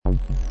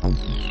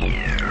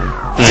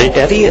The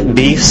Eddie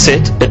B.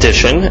 Sit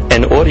edition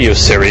and audio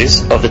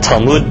series of the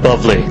Talmud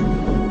Bavli.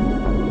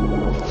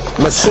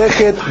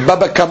 Masechet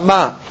Baba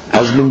Kamma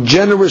has been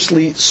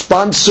generously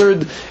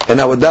sponsored in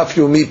our Daf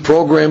Yomi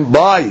program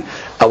by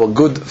our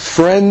good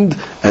friend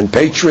and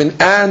patron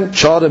and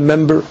charter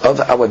member of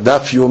our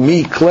Daf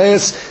Yomi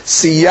class,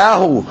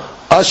 Siyahu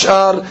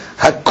Ashar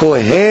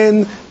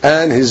HaKohen,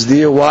 and his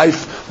dear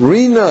wife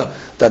Rina,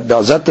 that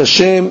B'ezrat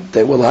Hashem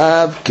they will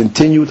have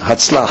continued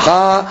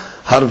Hatzlacha,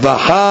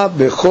 Harvaha,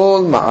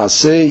 Bechol,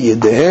 Ma'aseh,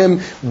 Yedehem,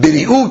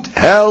 Biriut,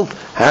 health,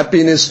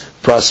 happiness,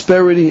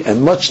 prosperity,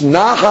 and much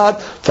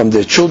Nahat from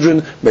their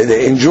children. May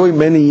they enjoy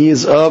many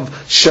years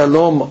of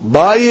Shalom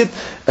Bayit,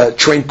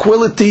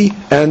 tranquility,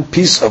 and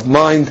peace of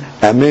mind.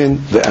 Amen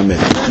ve'amen.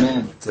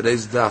 Amen.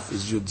 Today's daf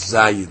is Yud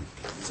Zayin.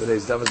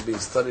 Today's daf is being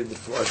studied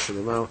for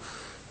Ashur.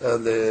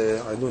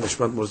 לעילוי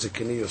נשמת מור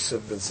זקני יוסף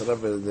בן שרה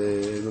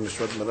ולעילוי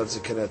נשמת מרת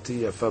זקנתי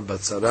יפה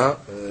בת שרה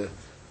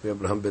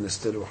ואברהם בן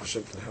אסתר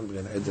וחשב תנחם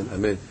בגן עדן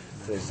אמן.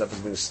 Today's daf has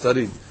been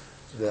studied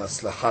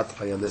להצלחת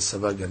חיילי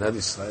צבא הגנה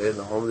לישראל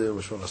העומדים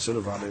ומשמר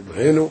עשינו ועל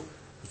אלוהינו,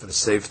 for the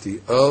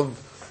safety of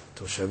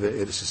תושבי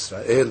ארץ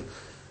ישראל,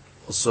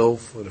 also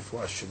for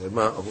רפואה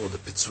שלמה of all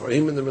the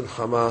פיצועים in the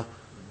מלחמה,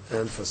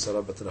 and for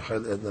Sarah bat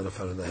Rachel Edna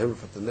Rafaelahem,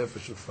 for the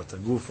nefesh, for the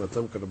guf, for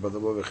the tamkar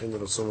badabo v'chin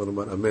rasom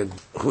v'roman amen.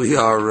 We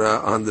are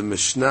on the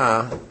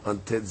Mishnah on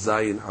Tet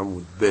Zayin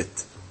Amud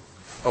Bet.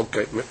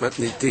 Okay,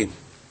 matnitin.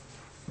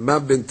 Ma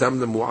ben tam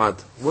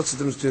lemuad. What's the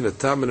difference between a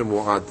tam and a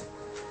muad?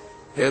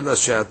 Ela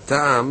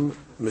she'atam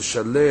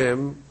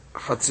mishalem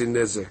chatzi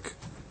nezek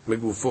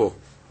megufo,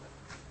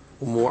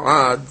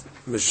 u'muad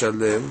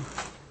mishalem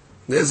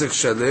nezek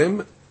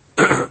shalem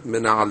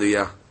min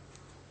ha'aliyah.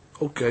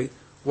 Okay.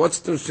 What's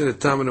the difference between a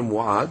tam and a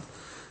mu'ad?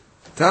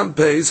 Tam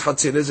pays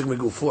chatzi nezek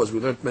megufo, as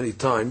we learned many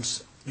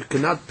times. You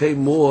cannot pay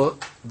more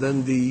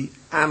than the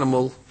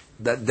animal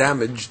that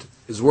damaged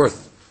is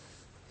worth.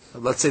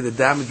 Let's say the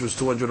damage was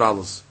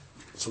 $200.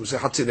 So we say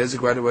chatzi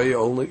nezek right away,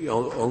 only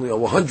owe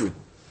 100.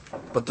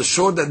 But the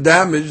short that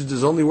damaged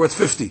is only worth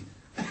 50.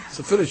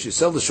 So finish. You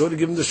sell the short, you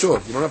give him the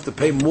short. You don't have to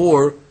pay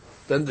more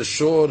than the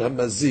short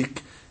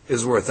hamazik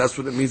is worth. That's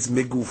what it means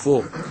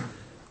megufo.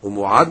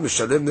 ومعاد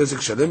مشلم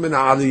نزك شلم من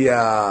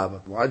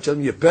عليا. معاد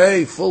شلم, you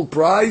pay full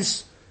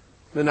price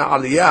من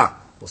عليا.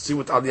 We'll see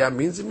what aliyah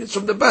means. It means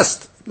from the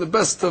best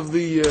of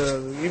the.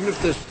 Even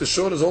if the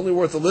short is only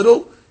worth a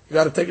little, you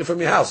got to take it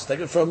from your house, take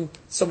it from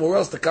somewhere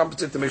else to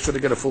compensate to make sure to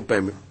get a full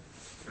payment.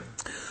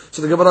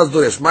 So the Gemara is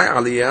doresh. My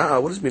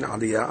aliyah. What does it mean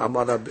aliyah?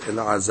 Amar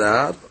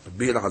el-Azar,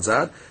 Bi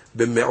el-Azar,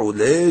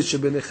 b'me'uleh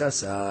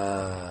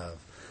shebenechasav.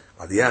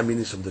 Aliyah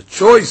means from the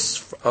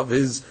choice of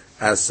his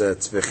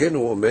assets. V'chen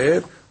hu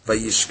omer.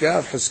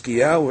 Vayishkav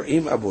Hiskiyahu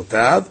im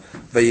abotav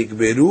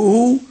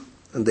vayikberuhu,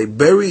 and they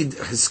buried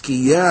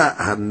Hiskiyah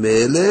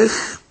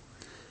HaMelech.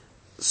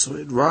 So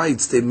it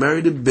writes, they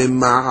married him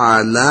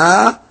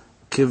b'ma'ala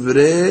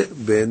kivre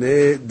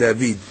bene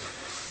David.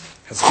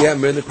 Hiskiyah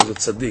HaMelech was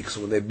a tzaddik,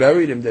 so when they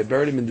buried him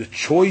in the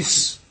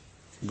choice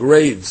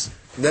graves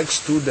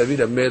next to David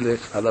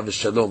HaMelech alav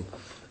shalom.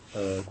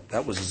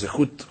 That was a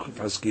zechut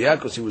for Hiskiyah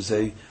because he was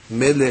a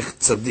melech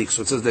tzaddik.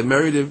 So it says they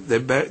buried him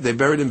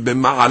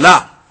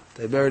b'ma'ala.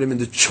 They buried him in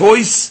the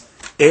choice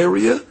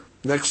area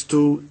next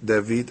to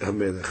David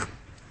HaMelech.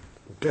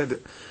 Okay,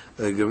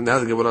 now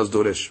the Gemara is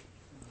doresh.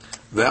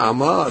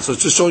 Ve'amar, so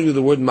it's just showing you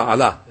the word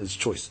ma'ala, it's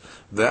choice.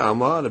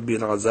 Ve'amar Rabbi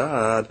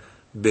Elazar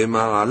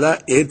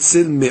b'ma'ala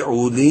etzel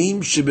me'ulim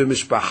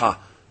shebemishpacha,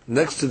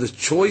 next to the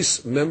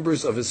choice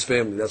members of his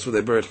family. That's where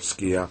they buried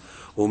Hiskiyah.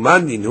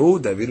 Uman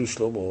ninu David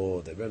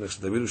u'Shlomo. They buried next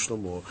to David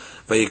u'Shlomo.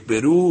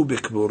 Vayikberu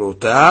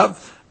b'kborotav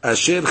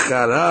asher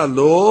chara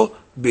lo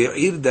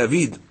be'ir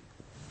David.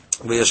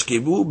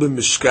 וישכבו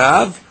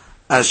במשכב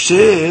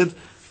אשר,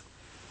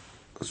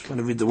 let's want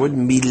to read the word,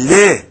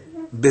 מילא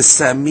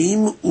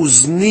בסמים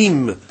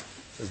וזנים.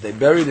 As they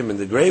buried him in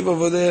the grave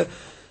over there,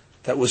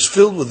 that was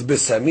filled with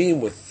besamim,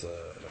 with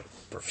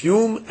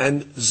perfume,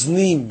 and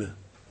znim.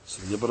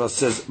 So the Gemara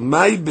says,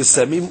 "My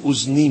besamim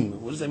uznim."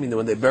 What does that mean? That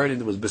when they buried him,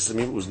 there was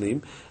besamim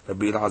uznim.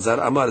 Rabbi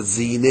Elazar Amar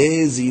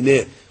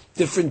zine,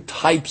 different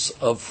types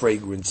of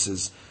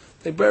fragrances.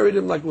 They buried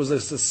him like it was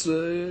this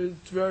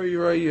very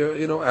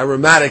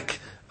aromatic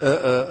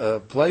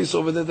place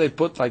over there. They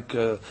put like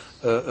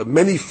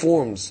many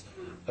forms,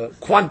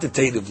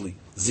 quantitatively.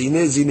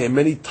 Zine,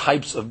 many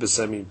types of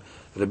besamim.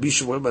 Rabbi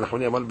Shmuel ben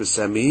Hanani amal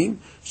besamim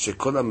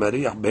shekol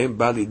hamariach behem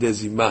ba lidei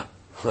zima.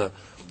 That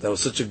was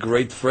such a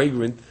great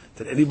fragrant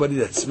that anybody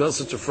that smells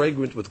such a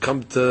fragrant would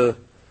come to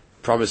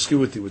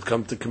promiscuity, would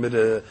come to commit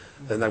and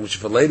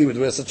if a lady would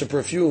wear such a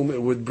perfume,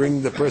 it would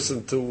bring the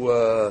person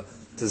to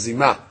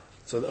zima.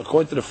 So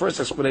according to the first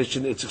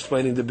explanation, it's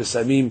explaining the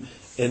besamim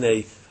in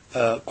a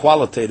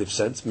qualitative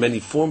sense, many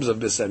forms of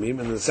besamim,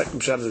 and the second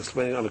pshat is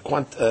explaining on a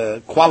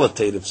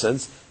qualitative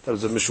sense. That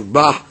was a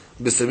mishubah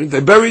besamim.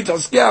 They buried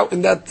Hiskiyah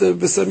in that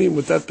besamim,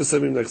 with that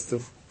besamim next to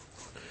him.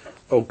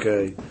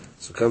 Okay,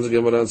 so comes the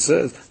Gemara and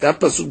says that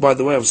pasuk. By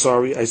the way, I'm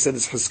sorry, I said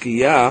it's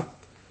Hiskiyah.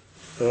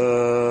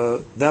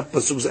 That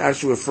pasuk is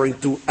actually referring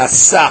to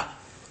Asa.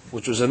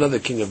 which was another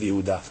king of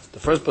Yehuda. The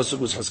first pasuk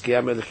was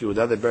Hiskiah Melech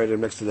Yehuda. They buried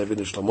him next to David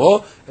and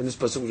Shlomo, and this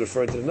pasuk was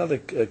referring to another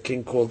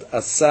king called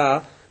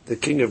Asa, the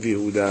king of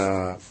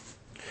Yehuda.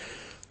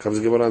 Comes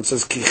the Gemara and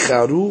says,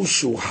 "Kicharu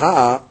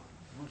shuha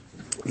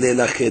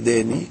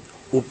lelachedeni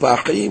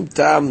upachim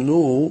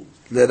tamnu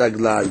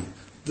leraglai."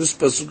 This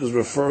pasuk is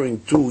referring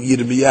to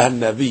Yirmiyah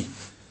Navi.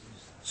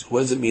 So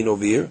what does it mean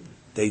over here?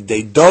 They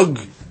dug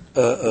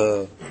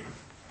a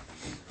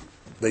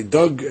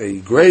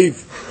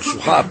grave,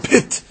 a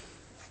pit.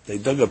 They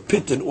dug a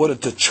pit in order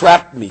to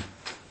trap me.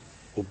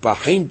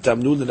 Upachim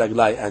tamnu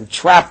leraglai, and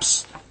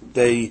traps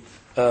they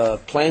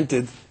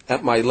planted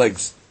at my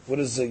legs. What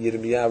is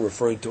Yirmiyah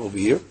referring to over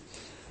here?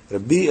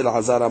 Rabbi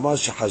Elazar Amar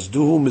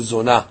shehazduhu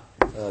mizonah.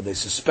 They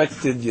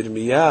suspected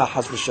Yirmiyah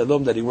has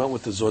v'shalom that he went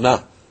with the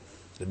zonah.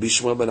 Rabbi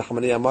Shmuel ben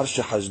Nachmani Amar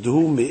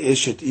shehazduhu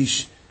me'eshet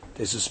ish.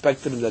 They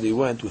suspected him that he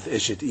went with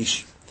eshet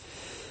ish.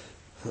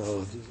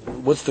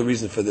 What's the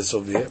reason for this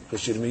over here?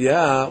 Because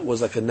Yirmiyah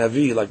was like a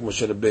Navi, like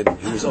Moshe Rabbeinu.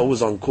 He was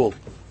always on call,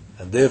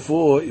 and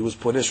therefore he was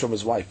punished from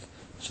his wife.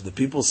 So the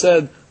people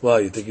said, "Well,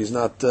 you think he's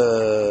not? He's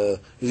a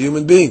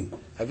human being.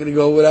 How can he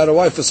go without a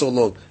wife for so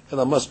long? And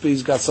that must be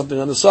he's got something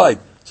on the side."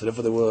 So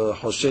therefore, there were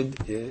Hoshed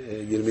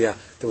Yirmiyah.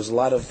 There was a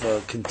lot of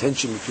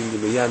contention between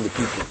Yirmiyah and the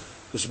people,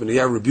 because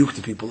Yirmiyah rebuked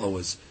the people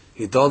always.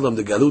 He told them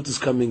the Galut is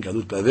coming,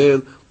 Galut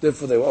Bavel.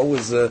 Therefore, they were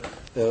always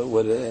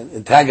would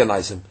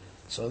antagonize him.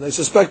 So they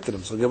suspected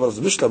him. So give us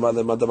the Mishnah.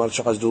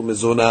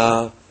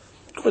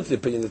 According to the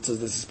opinion that says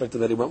they suspected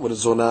that he went with a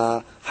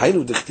zonah.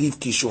 Hainu dechtiv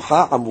ki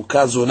shuha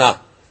amuka zonah.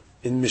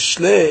 In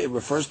Mishle, it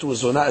refers to a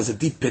zonah as a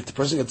deep pit. The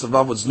person gets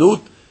involved with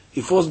znut,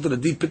 he falls into the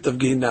deep pit of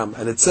Gehinnom.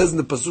 And it says in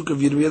the pasuk of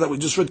Yirmiyah that we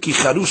just read, ki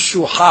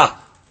charush shuha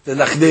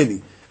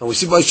lelachdeni. And we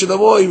see by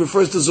Shilamo, he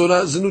refers to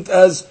zonah, znut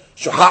as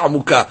shuha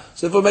amuka.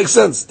 So therefore it makes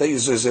sense that you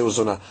say it was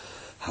zonah.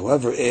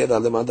 However,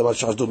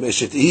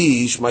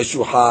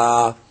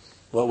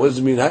 well, what does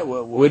it mean?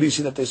 Where do you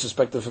see that they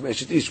suspected from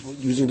Eshet Ish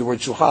using the word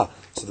Shuha?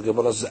 So the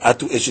Gemara says,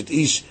 Atu Eshet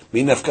Ish,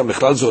 min nafka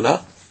mechlal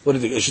zona. What do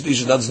you think? Eshet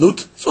Ish is not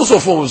znut? It's also a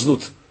form of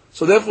znut.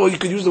 So therefore, you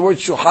could use the word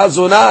Shuha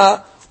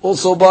zona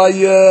also by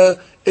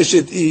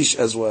Eshet Ish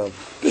as well.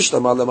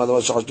 Bishlam alam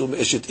adam shachdu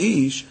Eshet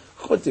Ish.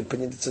 According to the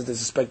opinion that says they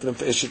suspected him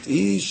for Eshet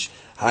Ish,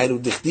 haynu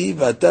dichti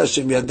v'ata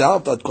shem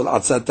yadav tat kol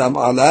atzatam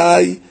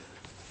alai.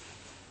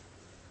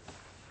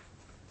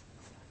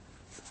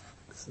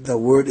 The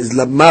word is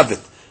lamavet,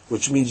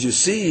 which means you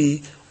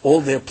see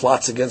all their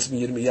plots against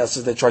me. Yirmiyah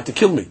says they tried to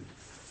kill me.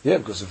 Yeah,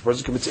 because if a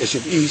person commits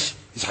Eshet Ish,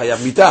 he's Hayav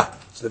Mitah.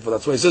 So therefore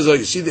that's why he says,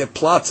 you see their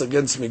plots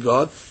against me,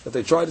 God, that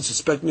they try to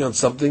suspect me on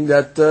something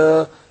that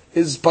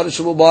is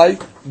punishable by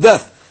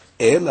death.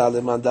 But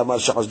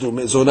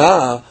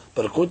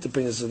according to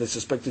opinions, they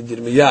suspected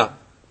Yirmiyah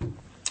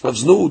of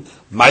Znud.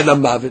 Ma'ila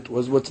Mavit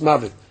was what's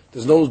Mavit.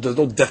 There's no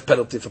death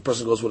penalty if a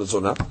person goes with a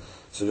zonah.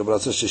 So Gemara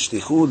says,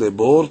 "Sheshtichu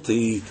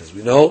leborti." As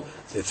we know,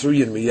 they threw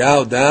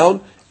Yirmiyahu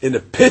down in a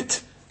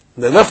pit,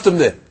 and they left him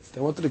there. They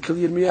wanted to kill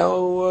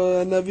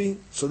Yirmiyahu Navi.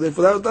 So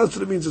therefore, that's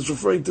what it means. It's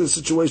referring to the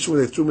situation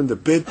where they threw him in the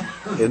pit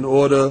in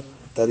order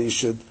that he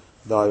should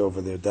die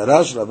over there.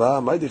 Darash Rava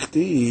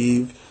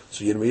Ma'dichtiv.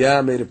 So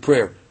Yirmiyahu made a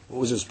prayer. What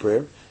was his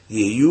prayer?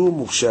 Yehu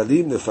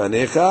mukshalim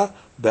nefanecha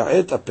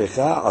ba'et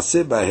apecha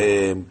aseh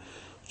bahem.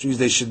 Which means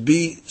they should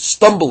be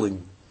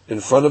stumbling in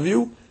front of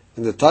you.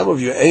 In the time of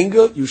your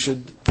anger, you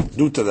should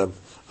do to them.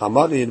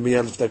 Amari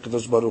Yirmiyah l'fnei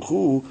Kadosh Baruch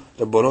Hu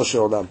l'bono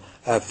she'olam.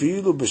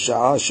 Afilu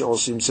b'sha'a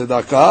she'osim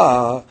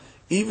tzedakah.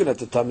 Even at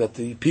the time that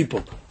the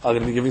people are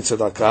going to be giving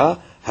tzedakah,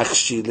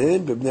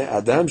 hachshilin b'bnei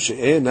adam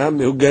she'enam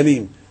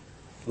mehuganim.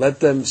 Let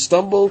them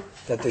stumble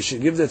that they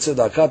should give their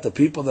tzedakah to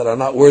people that are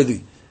not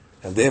worthy.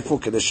 And therefore,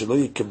 kedei shelo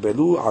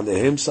yikabelu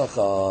alehem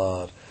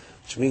sachar.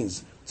 Which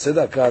means,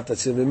 tzedakah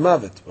tatzim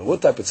b'mavet. But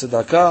what type of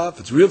tzedakah? If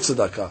it's real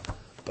tzedakah.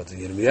 But the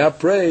Yirmiyah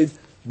prayed,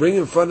 bring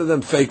in front of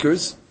them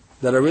fakers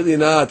that are really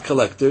not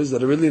collectors,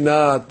 that are really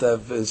not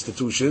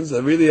institutions,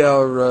 that really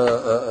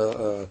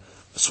are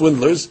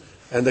swindlers,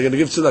 and they're going to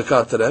give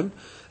tzedakah to them,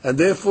 and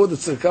therefore the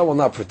tzedakah will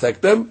not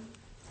protect them,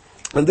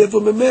 and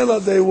therefore memela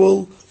they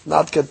will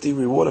not get the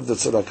reward of the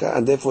tzedakah,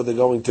 and therefore they're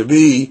going to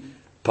be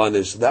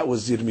punished. That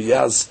was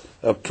Yirmiyah's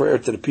prayer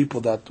to the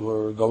people that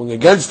were going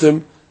against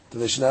him, that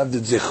they should have the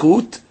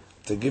zechut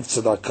to give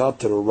tzedakah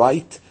to the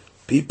right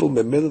people.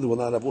 Memela they will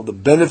not have all the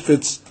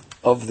benefits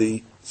of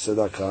the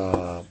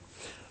tzedakah.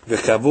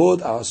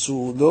 V'chavod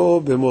asu lo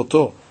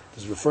b'moto.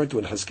 This is referring to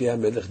when Hiskiah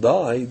Melech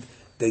died.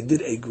 They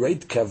did a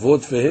great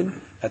kavod for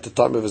him at the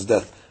time of his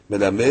death.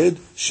 Melamed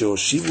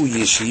sheoshivu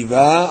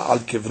yeshiva al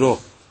kivro.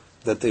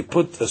 That they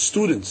put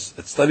students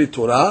that study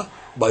Torah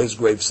by his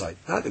graveside.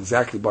 Not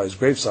exactly by his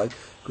graveside,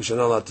 because you're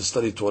not allowed to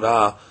study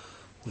Torah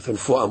within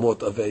 4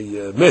 amot of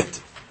a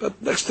mit.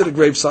 But next to the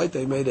gravesite,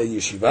 they made a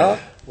yeshiva,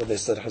 where they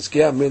said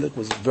Hiskiah Melech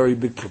was a very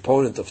big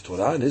proponent of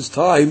Torah. In his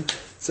time, it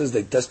says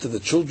they tested the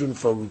children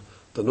from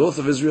the north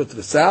of Israel to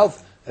the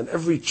south, and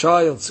every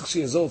child, 6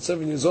 years old,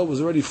 7 years old,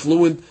 was already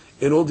fluent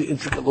in all the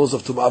intricate laws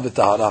of Tum'ah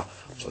v'Tahara.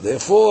 So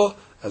therefore,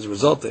 as a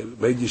result, they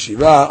made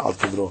yeshiva al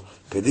kibro.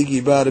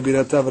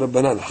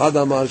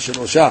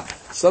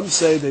 Some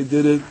say they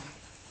did it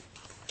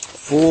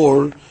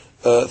for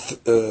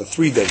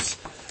 3 days.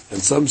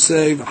 And some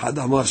say V'chad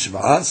Amar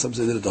Shiv'ah, some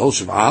say they did it the whole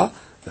Shiv'ah,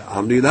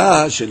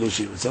 Amrina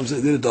Shelushim, and some say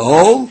they did it the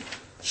whole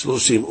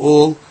Shlushim,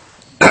 all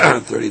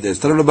 30 days.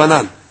 Tanu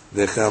Banan,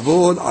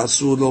 V'chavod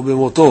Asu Lo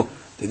B'moto.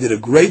 They did a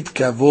great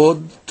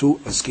kavod to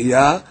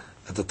Hiskiah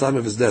at the time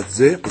of his death.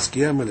 Zeh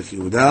Hiskiah Melech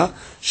Yehuda,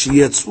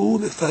 Sheyatzu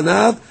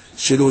Lefanav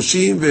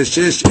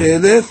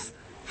 36,000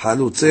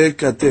 Halutzei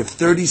Katef,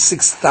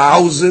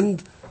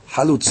 36,000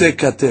 Halutzei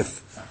Katef.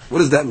 What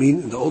does that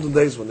mean? In the olden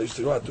days, when they used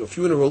to go out to a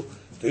funeral,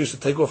 they used to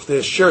take off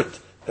their shirt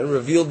and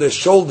reveal their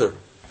shoulder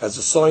as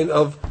a sign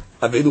of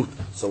Avelut.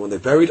 So when they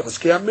buried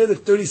Hiskiah Melech,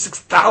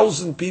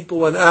 36,000 people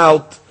went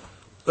out,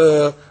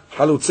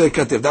 Halutzei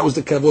Katef. That was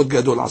the kavod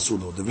gadol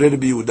asulo. The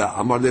Rabbi Yehuda,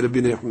 Amar le Rabbi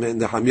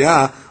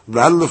Nehemiah,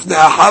 V'al lefnei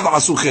Ahav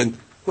asuchen.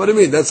 What do you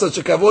mean? That's such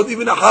a kavod.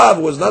 Even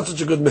Ahav was not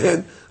such a good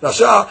man.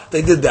 Rasha,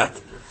 they did that.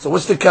 So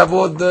what's the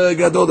kavod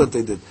gadol that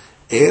they did?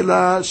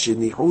 Ela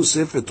shenichu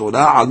sefer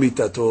Torah al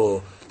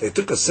mitato. They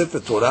took a sefer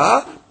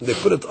Torah and they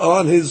put it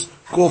on his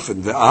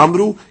coffin.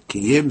 Ve'amru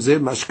kiyem zeh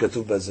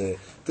mashkatuv bazeh.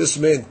 This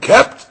man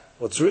kept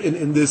what's written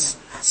in this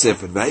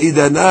sefer.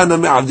 Ve'idanana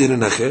me'avdin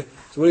nacheh.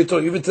 So what are you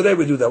talking? Even today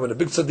we do that. When a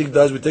big tzaddik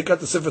dies, we take out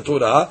the sefer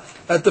Torah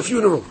at the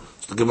funeral.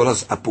 So the Gemara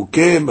says,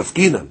 "Apuke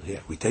mafkinan." Yeah,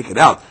 we take it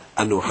out.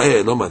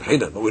 Anuhe lo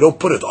manhinan, but we don't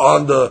put it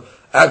on the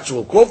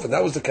actual coffin.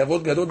 That was the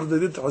kavod gadol that they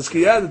did to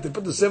Hiskiah, that they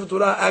put the sefer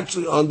Torah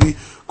actually on the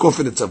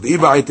coffin itself.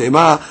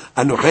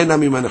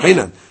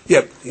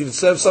 Yeah,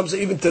 some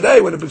say even today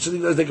when a big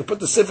tzaddik dies, they can put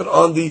the sefer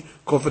on the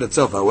coffin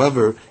itself.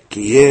 However,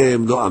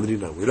 kiyem lo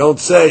amrina. We don't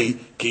say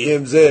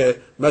kiyem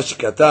zeh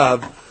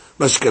mashkatav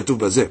mashkatuv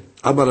bazeh.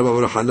 Amar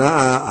Rabbi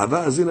Yochanan,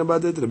 Ava Azina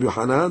Badet, Rabbi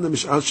Yochanan, the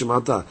Mishal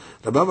Shemata.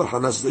 Rabbi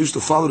Yochanan, they used to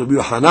follow Rabbi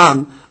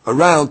Yochanan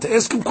around to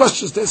ask him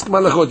questions, to ask him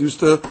halachot. He used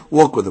to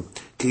walk with him.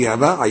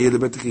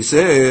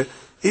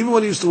 Even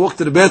when he used to walk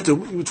to the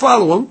bathroom, he would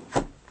follow him.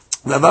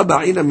 And I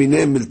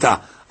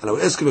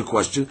would ask him a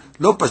question.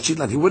 No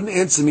pashitlan, he wouldn't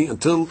answer me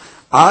until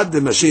Ad the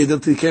Mashiach,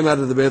 until he came out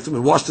of the bathroom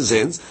and washed his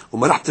hands. He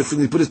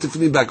put his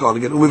tefillin back on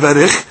again. He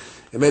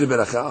made a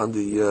beracha on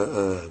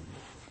the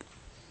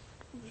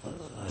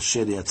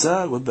Asher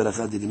Yatzar, what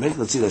beracha did he make?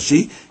 Let's see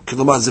Rashi.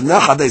 K'lomar Zimna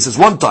Chada, he says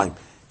one time.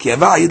 Ki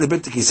ava ayid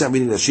lebet kisah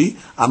meaning Rashi.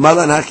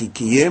 Amala naki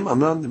kiyem.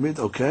 Amala made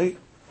okay.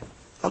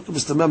 How come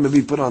Mr. Man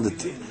maybe put on the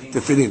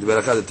tefillin, the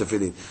beracha the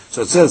tefillin?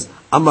 So it says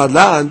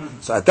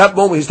Amalan. So at that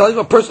moment he's telling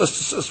a personal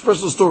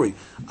story.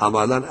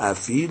 Amalan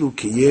afilu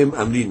kiyem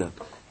amrina.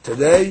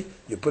 Today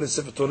you put a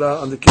sefer Torah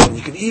on the kiyem.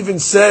 You can even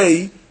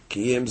say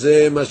kiyem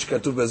zeh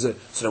mashkatuv bazeh.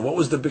 So then what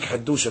was the big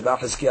hadush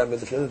about Hiskiah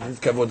Melech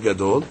kavod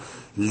gadol?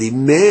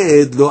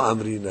 Limed lo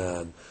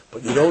amrinan.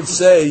 But you don't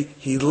say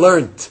he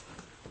learned,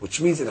 which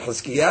means in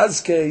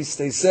Hiskiah's case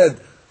they said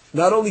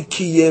not only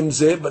kiyem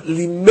zeh but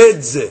limed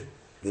zeh.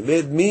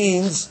 Limed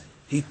means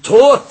he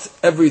taught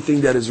everything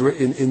that is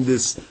written in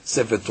this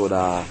sefer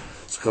Torah.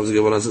 So comes the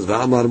Gemara and says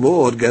va'amar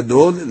mod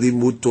gadol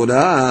limud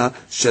Torah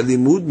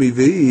shalimud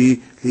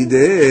mivi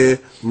lideh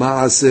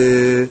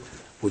ma'aseh,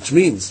 which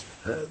means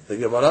the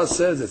Gemara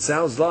says it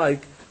sounds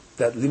like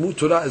that limud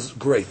Torah is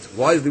great.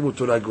 Why is limud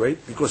Torah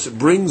great? Because it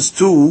brings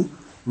to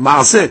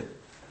maaseh,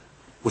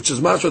 which is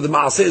much the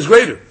maaseh is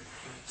greater.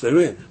 So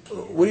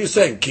what are you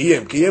saying?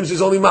 Kiyem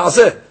is only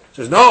maaseh.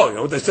 Says no. You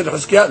know what they said?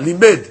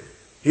 Limed.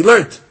 He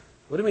learned.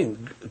 What do you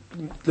mean?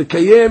 The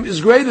kiyem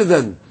is greater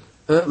than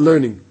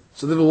learning.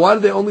 So then why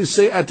did they only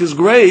say at his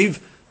grave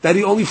that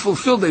he only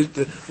fulfilled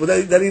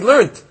that he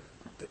learned?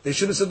 They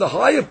should have said the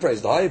higher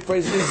praise. The higher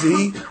praise means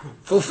he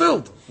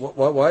fulfilled.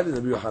 Why did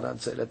Rabbi Yochanan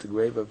say that at the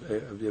grave of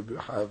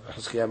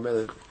Hiskiah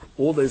Melech?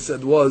 All they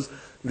said was,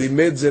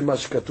 Limed zeh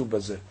mashkatuv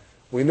bazeh.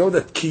 We know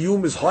that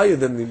Kiyum is higher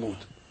than Limud.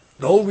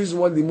 The whole reason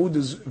why Limud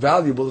is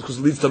valuable is because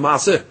it leads to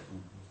Maaseh.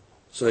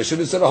 So they should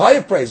have said a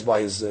higher praise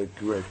by his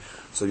grave.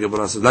 So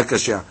Gemara says,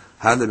 Lakashya,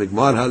 Hale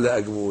Migmar, Hale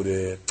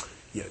Agmure.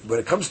 Yeah, when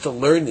it comes to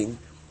learning,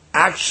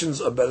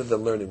 actions are better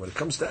than learning. When it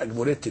comes to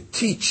Agmure, to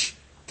teach,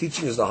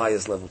 teaching is the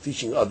highest level,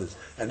 teaching others.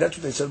 And that's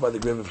what they said by the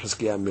grave of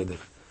Hiskiah Melech.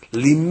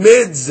 Limed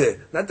zeh.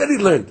 Not that he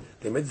learned.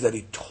 They meant that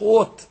he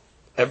taught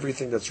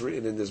everything that's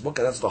written in this book,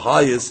 and that's the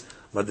highest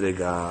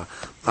madrega.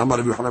 Amar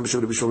Rabbi Yochanan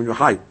b'shem Rabbi Shimon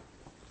Yochai.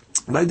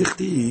 May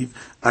dichtiv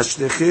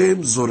ashlechem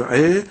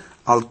zor'eh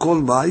al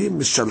kol mayim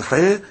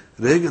mishalcheh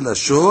regel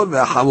hashor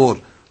ve'hamor.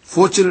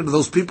 Fortunate are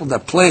those people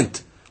that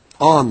plant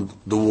on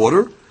the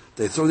water.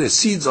 They throw their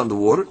seeds on the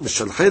water.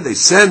 Mishalcheh, they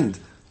send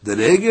the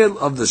regel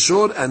of the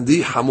shor and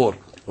the hamor.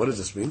 What does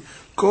this mean?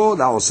 Kol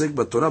ha'osek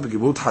b'torah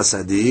b'gimut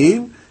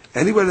hasadim.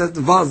 Anywhere that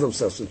involves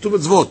themselves in two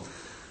mitzvot,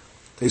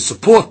 they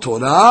support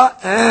Torah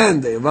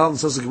and they involve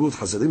themselves in Gibut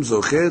Hasadim,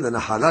 Zocher, and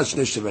Ahalat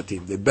Shnei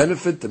Shevatim. They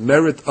benefit the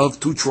merit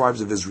of 2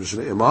 tribes of Israel.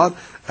 Shnei Emar,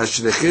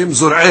 Ashrechem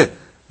Zor'eh,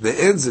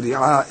 Ve'en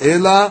Zri'ah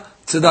Ela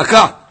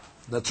Tzedakah.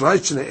 That's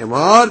right, Shnei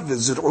Emar,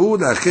 Ve'zir'u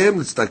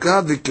Lachem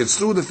Tzedakah,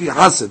 Ve'ketzru Lefi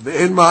Hased,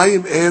 Ve'en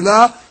Ma'im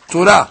Ela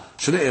Torah.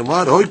 Shnei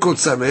Emar, Hoi Kol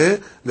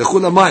Tzameh,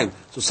 Lechul HaMayim.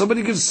 So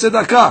somebody gives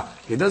Tzedakah,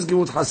 he does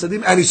Gibut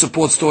Hasadim, and he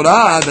supports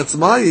Torah, that's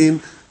Ma'im,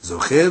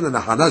 זוכה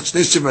לנחלת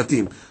 2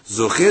 שבטים,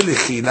 זוכה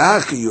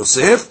לחילה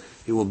כיוסף,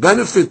 He will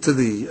benefit to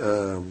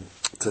the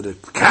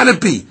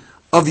canopy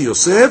of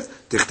Yosef.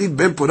 Tichtiv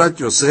ben Porat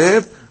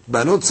Yosef,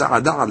 banot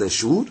sa'ada ale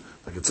shur.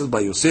 Like it says by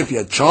Yosef, he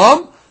had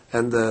charm,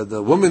 and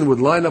the women would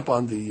line up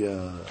on the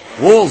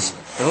walls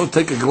and would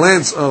take a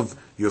glance of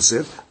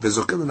Yosef.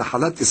 Vezokin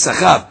nahalat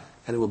Yisachar,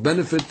 and it will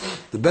benefit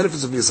the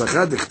benefits of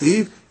Yisachar.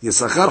 Tichtiv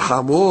Yisachar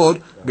hamor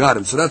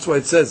garim. So that's why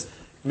it says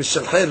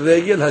mishalchei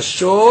regel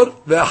hashor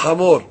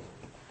ve'hamor,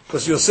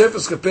 because Yosef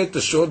is compared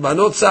to shor.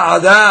 Banot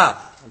sa'ada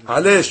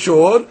ale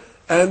shor,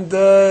 and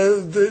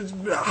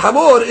the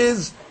hamor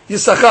is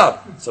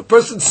Yisachar. So a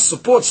person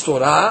supports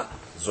Torah,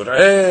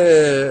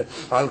 Zur'eh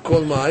al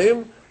kol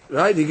ma'im,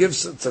 right? He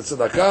gives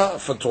tzedakah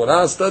for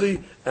Torah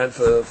study and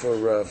for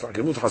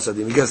Gemut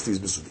Hasadim. He gets these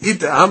besud.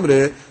 Ite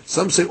amre,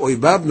 some say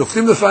oibab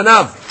noflim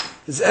lefanav.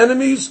 His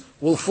enemies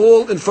will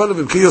fall in front of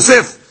him. Ki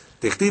Yosef,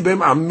 tichti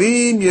b'hem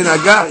amin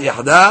yenagah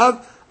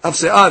yahdav af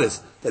se'aris.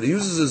 That he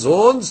uses his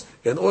horns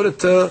in order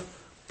to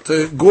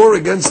gore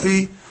against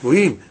the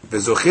Goyim.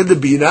 Vezochid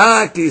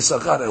lebina ki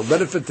Yisachar, and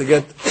benefit to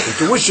get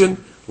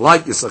intuition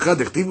like Yisachar.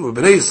 Tichti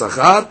b'bnei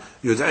Yisachar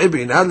yud'ei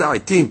b'ina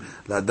le'aitim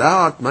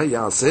לדעת מה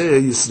יעשה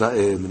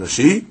ישראל.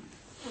 נשי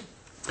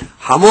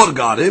חמור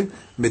גרם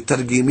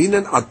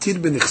מתרגמינן עתיר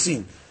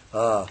בנכסין.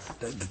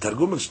 The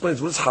Targum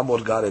explains what does Hamor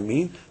Garem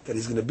mean? That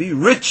he's going to be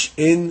rich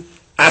in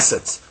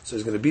assets. So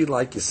he's going to be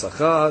like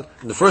Yisachar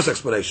in the first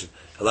explanation.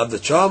 He'll have the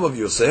charm of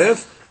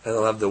Yosef, and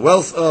he'll have the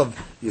wealth of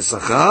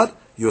Yisachar.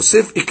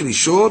 Yosef ikri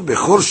shor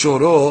bechor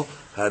shoro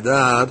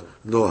hadar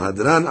lo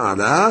hadran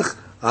alach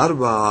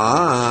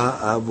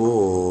arba'a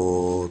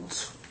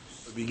avot.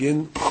 We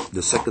begin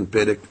the second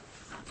perek.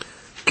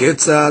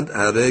 Ketzad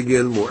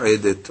haregel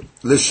mu'edet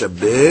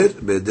l'shaber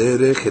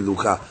bederech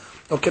hiluka.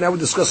 Okay, now we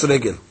discuss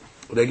regel.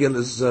 Regel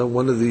is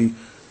one of the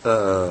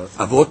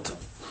avot,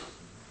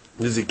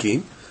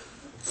 nizikin.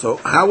 So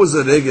how is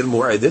a regel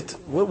mu'edet?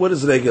 What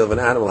is regel of an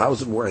animal? How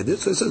is it mu'edet?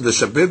 So it says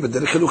l'shaber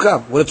bederech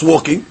hiluka. When it's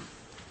walking,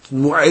 it's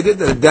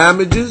mu'edet, and it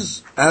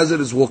damages as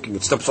it is walking.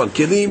 It steps on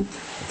kilim,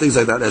 things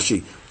like that.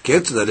 Ashi.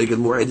 Ketzad haregel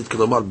mu'edet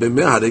kilomar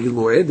b'meh haregel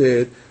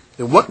mu'edet.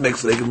 And what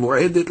makes regel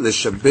mu'edet?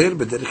 L'shaber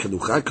b'derech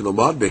hanucha,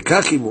 klomar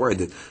b'kachi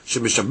mu'edet.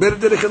 Shemishaber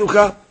b'derech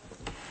hanucha.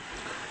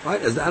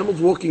 Right, as the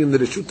animal's walking in the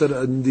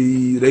reshuta, in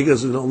the regel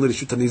is only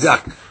reshuta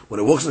nizak. When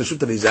it walks in the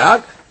reshuta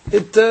nizak,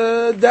 it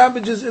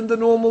damages in the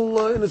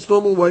normal, in its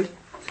normal way.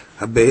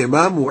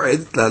 Habehema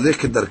mu'edet la'alech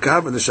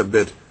kedarkav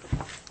v'l'shaber.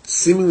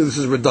 Seemingly this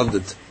is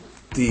redundant.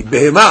 The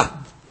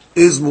behema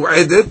is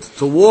mu'edet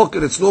to walk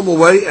in its normal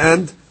way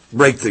and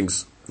break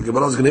things. The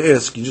Gemara is going to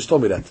ask, you just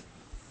told me that.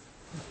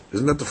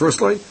 Isn't that the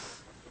first line?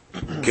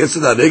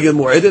 Ketzad regel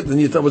mu'edet, then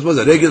you tell us what's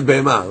a regel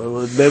behema.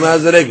 Behema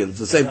is a regel. It's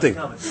the same thing.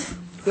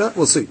 Yeah,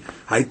 we'll see.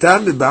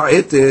 Haytam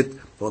ba'etet.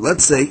 Well,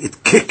 let's say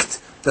it kicked.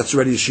 That's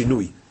already a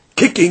shinui.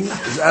 Kicking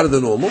is out of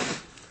the normal,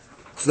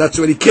 so that's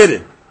already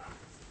kidding.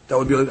 That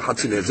would be like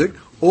hatzin ezek.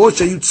 Or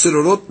shayut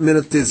sirorot min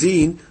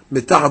atezin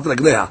mitachat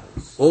ragleha.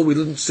 Or we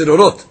learned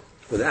sirorot,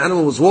 where the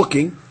animal was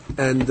walking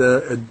and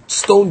a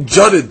stone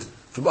jutted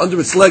from under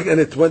its leg and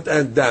it went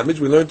and damaged.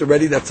 We learned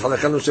already that's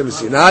halakhan Moshe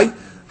Sinai.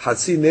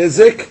 Hatsi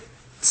nezek,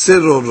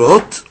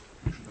 sirorot.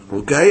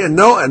 Okay,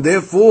 and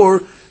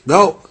therefore,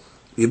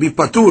 you be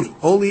patur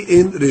only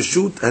in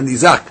reshut and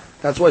nizak.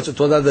 That's why it's a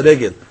todah de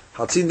regel.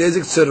 Hatsi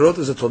nezek sirorot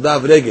is a todah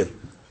of regel.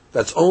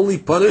 That's only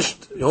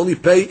punished, you only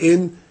pay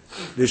in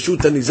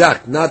reshut and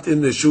nizak, not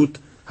in reshut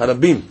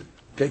harabim.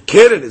 Okay,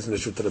 keren is in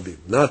reshut harabim,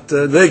 not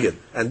regel.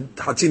 And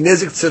hatsi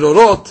nezek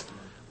sirorot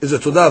is a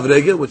todah of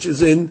regel, which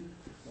is in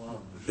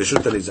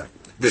reshut and nizak.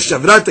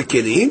 V'shavrat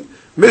kelim.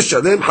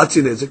 Mishalem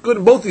hatzi nezek. Good.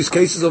 In both these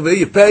cases over here,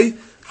 you pay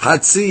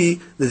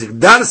hatzi nezek.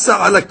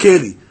 Darsa ala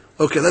keli.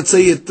 Okay, let's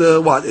say it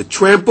it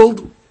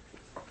trampled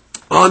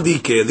on the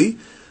keli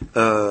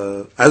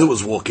as it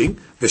was walking.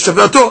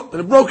 V'shavrato,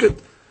 and it broke it.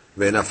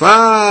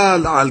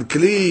 V'nafal al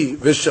kli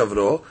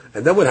v'shavro.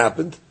 And then what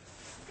happened?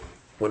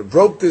 When it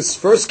broke this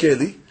first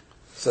keli,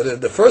 so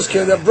the first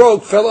keli that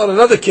broke fell on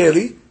another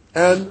keli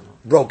and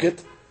broke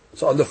it.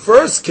 So on the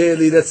first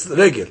keli, that's the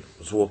regel. It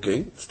was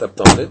walking,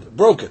 stepped on it,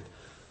 broke it.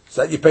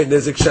 So that you pay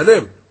nezik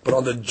shalem. But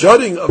on the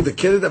jutting of the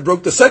keli that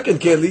broke the second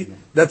keli,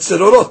 that's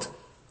sirorot.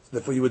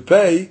 Therefore you would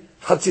pay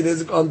hatzi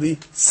nezik on the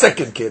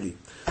second keli.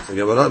 So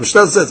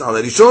Mishnah says, al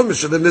rishon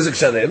mishalem nezik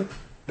shalem,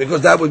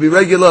 because that would be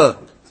regular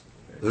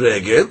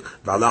regel.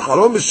 V'al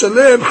acharon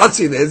mishalem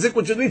hatzi nezik,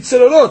 which would need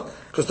sirorot,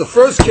 because the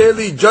first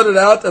keli jutted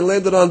out and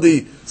landed on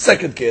the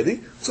second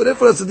keli. So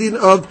therefore that's the din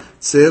of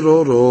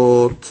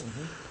sirorot.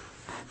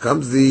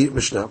 Comes the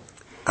Mishnah.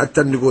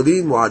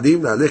 الترنجولين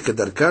معادين لعليك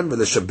دركان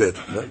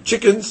وللشبير.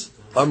 Chickens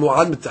are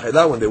mu'ad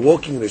mitahila when they're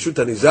walking and they shoot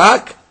a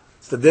nizak.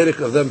 It's the derek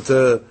of them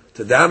to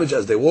damage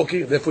as they're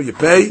walking. Therefore you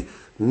pay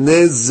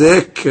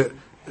nezek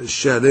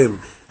shalem.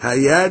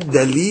 Haya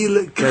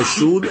dalil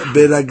kashud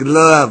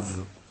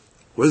beraglav.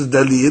 Where's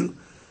dalil?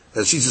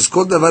 And she says,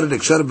 "Kol davar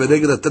nekshar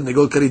beregel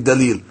aternigol kari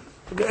dalil."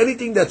 Okay,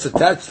 anything that's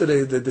attached to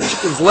the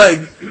chicken's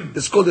leg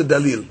is called a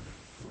dalil.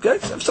 Okay,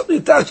 so if something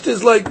attached to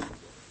his leg,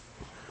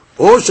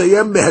 or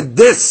shayem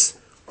behadis.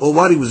 Or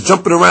while he was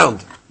jumping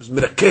around, he was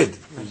miraked,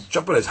 he was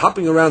jumping, he was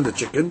hopping around the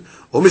chicken,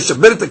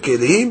 ומשבר את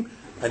הכלים,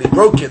 and he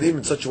broke kelim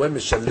in such a way,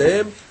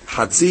 משלם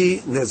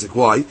חצי נזק.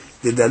 Why?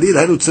 The dalil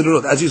היינו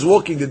צרורות. As he's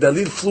walking, the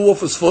dalil flew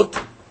off his foot,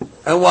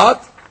 and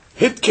what?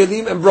 Hit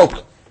kelim and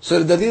broke. So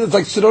the dalil is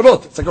like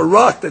tzirorot. It's like a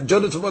rock that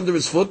jutted from under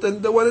his foot,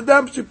 and when it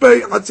damps, you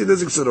pay hatzi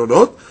nezik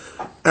tzirorot.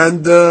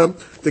 And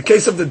the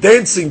case of the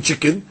dancing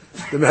chicken,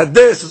 the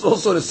mehades is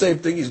also the same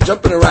thing. He's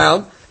jumping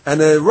around,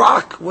 and a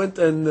rock went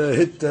and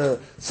hit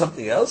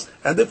something else,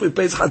 and if we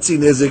pay hatzi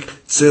nezik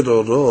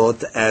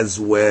tzirorot as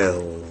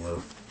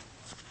well.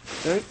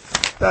 Okay?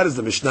 That is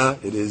the Mishnah.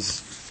 It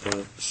is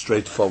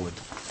straightforward.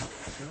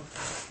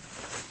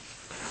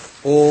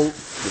 All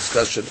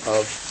discussion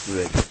of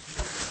regel.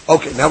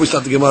 Okay, now we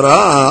start the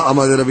Gemara.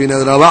 Amar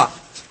Ravina Rava.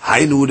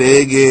 Hainu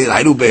regel,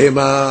 hainu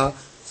behema.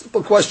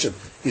 Simple question.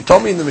 You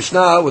told me in the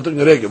Mishnah we're talking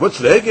regel. What's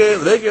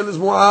regel? Regel is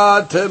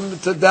mu'ad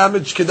to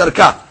damage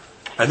kedarka.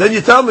 And then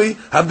you tell me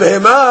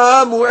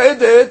habehema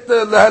mu'edet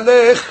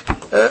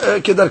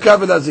lahalech kedarka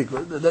v'lazik.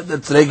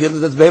 That's regel.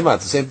 That's behema.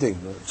 It's the same thing.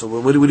 So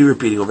what are you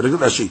repeating over? Regel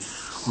Rashi.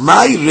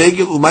 My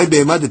regel umay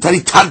behema the tani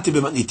tarti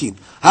b'matnitin.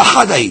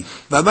 Hachadai.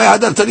 V'may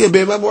hadar tani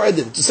behema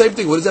mu'edet. It's the same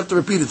thing. What does it have to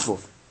repeat it for?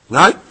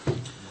 Right?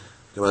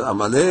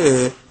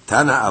 Amale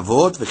Tana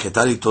Avot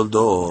v'chetari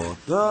toldot.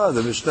 No,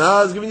 the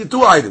Mishnah is giving you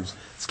two items.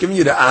 It's giving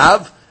you the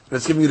Av, and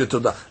it's giving you the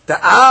Todah. The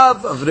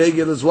Av of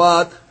regel is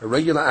what? A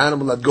regular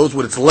animal that goes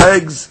with its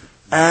legs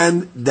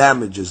and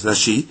damages.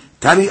 Rashi,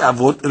 Tani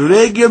Avot,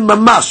 regel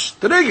mamash.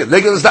 The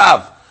regel is the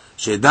Av.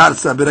 Shedar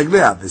sa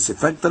b'reglea.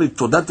 V'sefektari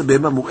todat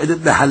behema mu'edet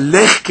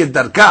lehalech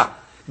kedarka.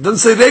 It doesn't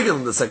say regel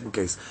in the second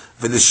case.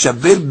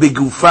 V'lishaber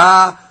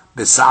begufa,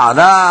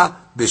 b'sa'ara,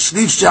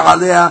 בשליף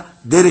שעליה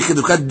דרך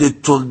חדוקת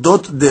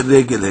דתולדות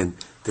דרגל הן.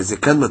 זה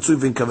כאן מצוי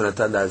ואין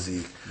כוונתה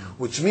להזיק.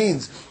 Which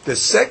means the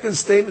second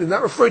statement is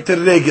not referring to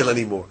regel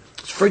anymore.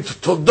 It's referring to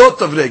toldot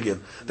of regel.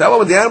 That one,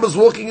 when the animal is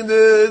walking in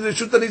the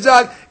Shut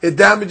HaNizak, it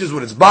damages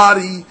with its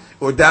body,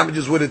 or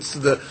damages with its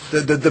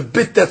the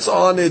bit that's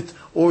on it,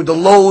 or the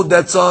load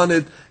that's on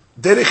it.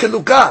 Derech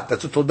Chalukat,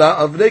 that's a todah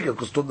of regel,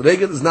 because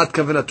regel is not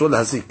kavanato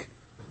lazik,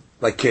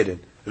 like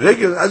keren.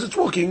 Regel, as it's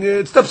walking,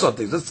 it steps on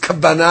things. That's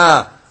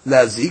kavanah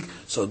lazik.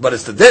 So, but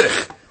it's the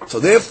derech. So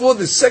therefore,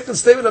 the second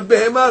statement of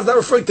behema is not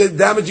referring to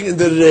damaging in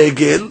the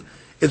regel.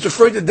 It's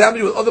referring to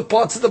damaging with other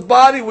parts of the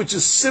body, which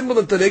is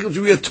similar to regel, which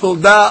we are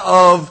tolda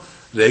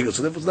of regel.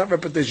 So therefore, it's not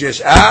repetition.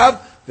 Yesh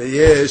av,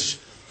 veyesh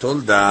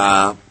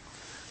tolda.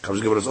 Comes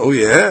to give us, oh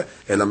yeah,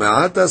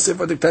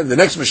 the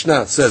next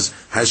Mishnah says,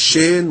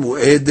 Hashen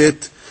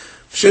mu'edet.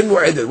 Shin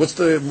mu'edet. What's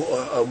the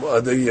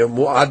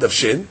mu'ad of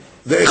shin?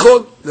 The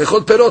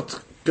echod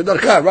perot.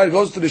 Kedarka, right? It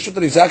goes to the Shut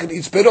HaNizak and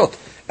eats perot.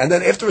 And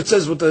then after it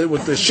says with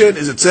the shin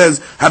is it says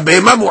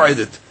habehema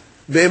mu'edet.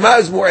 Behema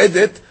is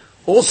mu'edet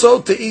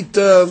also to eat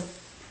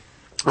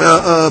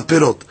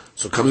perot.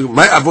 So coming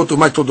my avot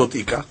my todot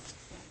ika.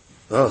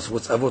 Oh, so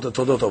what's avot and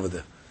todot over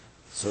there?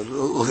 So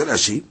look at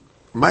Rashi.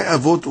 My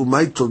avot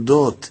my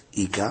todot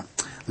ika.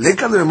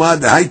 Lekan lema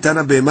dehai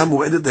tana behema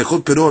mu'edet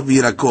lechol perot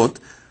v'yirakot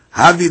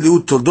havi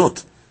liut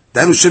todot.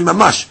 Danu shin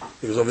mamash.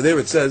 Because over there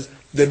it says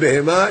the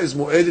behema is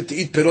mu'edet to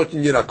eat perot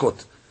and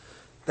yirakot.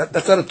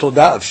 That's not a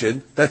todah of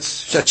shin.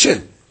 That's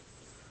shin.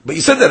 But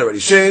you said that already.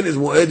 Shin is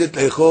mu'edet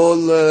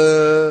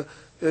leichol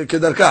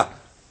kedarka.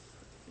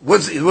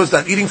 What's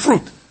that? Eating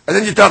fruit. And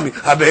then you tell me,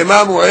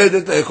 habehema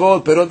mu'edet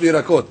leichol perot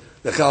v'yirakot.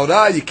 The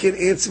chaura, you can't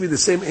answer me the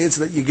same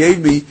answer that you gave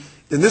me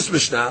in this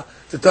Mishnah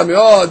to tell me,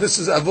 oh, this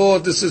is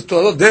avot, this is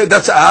todot.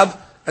 That's av,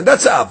 and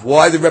that's av.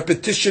 Why the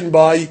repetition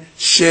by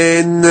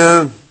shin?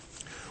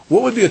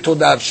 What would be a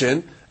todah of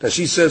shin? That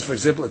she says, for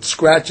example, it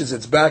scratches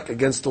its back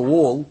against the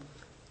wall,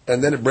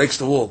 and then it breaks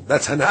the wall.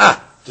 That's hana'ah.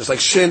 Just like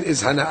shin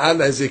is hana'ah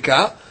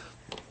la'zikah,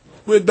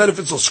 with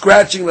benefits of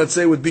scratching, let's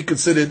say, would be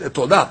considered a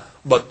todah.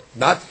 But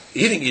not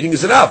eating. Eating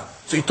is an av.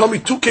 So he told me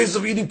two cases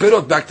of eating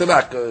perot back to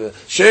back.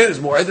 Shin is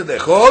mu'edet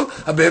echol,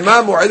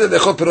 habehema mu'edet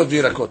echol perot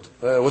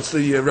v'yirakot. What's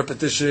the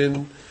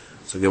repetition?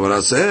 So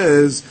Gemara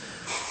says,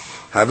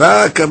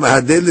 Hava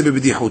kamahadel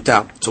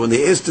b'bedichuta. So when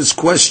they asked this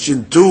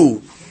question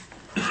to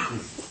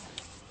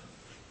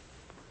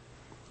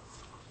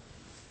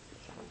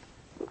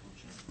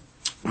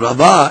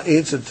Rava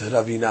answered to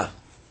Ravina.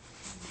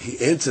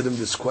 He answered him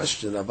this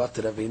question, Rava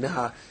to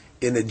Ravina,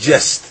 in a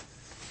jest.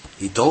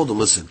 He told him,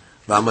 listen,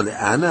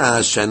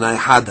 Ana shanai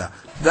hada.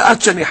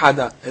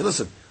 Hey,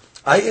 listen,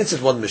 I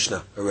answered one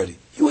Mishnah already.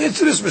 You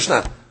answered this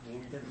Mishnah.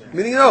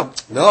 Meaning,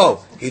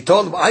 no. He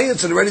told him, I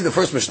answered already the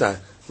first Mishnah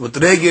with the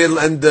regel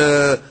and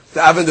the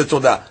av and the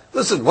todah.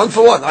 Listen, one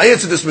for one. I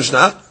answered this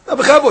Mishnah.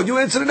 You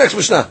answer the next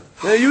Mishnah.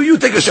 You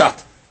take a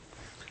shot.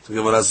 So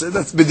Gemara said,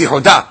 that's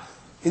b'dichodah.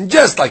 In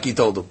jest, like he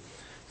told him.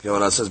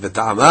 Gemara says,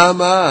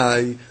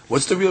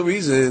 what's the real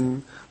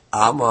reason?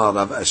 Amar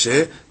Rav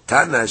Asher,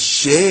 Tana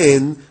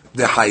shen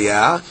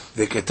dehaya,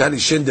 v'ketani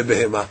shen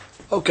debehema.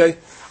 Okay.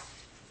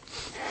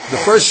 The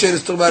first shen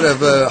is talking about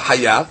of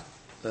haya.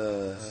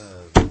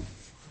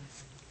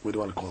 What do you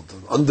want to call it?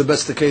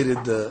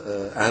 Undomesticated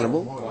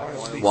animal.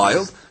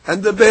 Wild.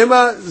 And the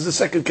behema is the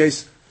second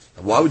case.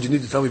 Why would you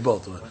need to tell me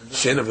both?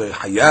 Shen of a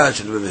Hayah,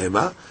 Shen of a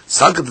Behema.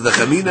 Salkat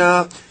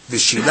Dachamina,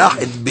 Vishilach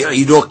et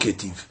Be'iro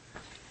Ketiv.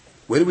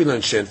 Where do we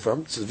learn Shen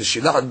from? It says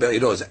Vishilach et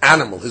Be'iro is an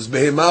animal. His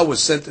Behema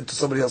was sent into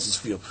somebody else's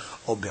field.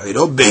 Oh,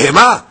 Be'iro,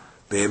 Behema.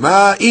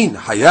 Behema in.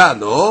 Hayah,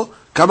 no.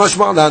 Kamma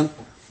shma'lan.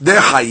 De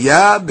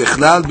Hayah,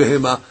 Bechlal,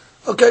 Behema.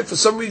 Okay, for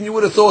some reason you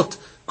would have thought,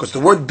 because the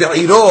word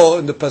Be'iro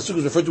in the Pasuk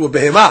is referred to a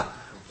Behema.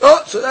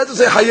 Oh, so that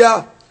doesn't say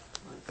Hayah.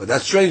 But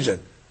that's strange then.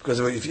 Because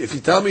if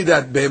you tell me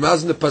that Behemah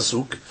is in the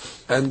Pasuk,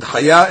 and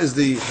Hayah is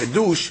the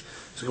Hidush,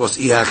 so it goes,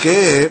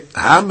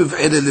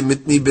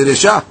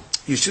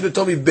 you should have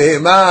told me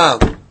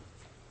Behemah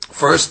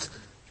first,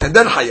 and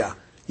then Hayah.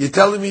 You're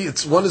telling me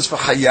one is for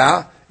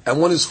Hayah,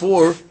 and one is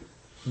for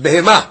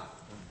Behemah.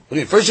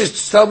 Okay, first you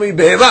tell me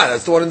Behemah,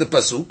 that's the one in the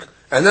Pasuk,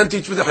 and then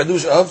teach me the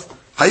Hidush of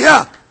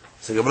Hayah.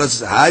 So Gemara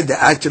says,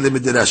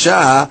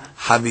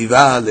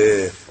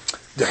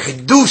 the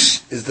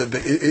Hiddush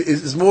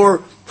is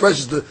more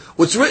precious.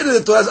 What's written in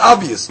the Torah is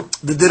obvious.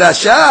 The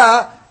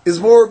Dirasha is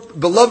more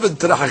beloved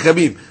to the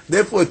Hakamim.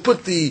 Therefore, it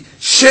put the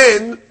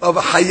Shen of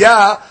a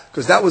Hayah,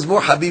 because that was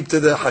more Habib to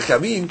the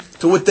Hakamim,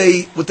 to what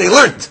they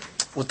learned.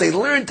 What they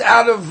learned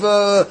out of,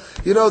 the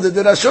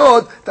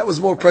Dirashot, that was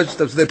more precious.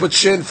 So they put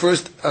Shen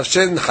first,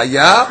 Shen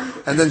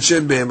Hayah, and then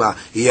Shen Behema.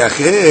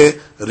 Yache,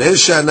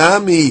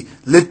 Reshanami,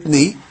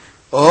 Litni.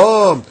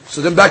 Oh, so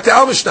then back to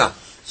our Mishnah.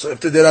 So if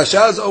the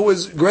Dirasha is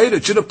always great,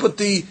 it should have put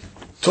the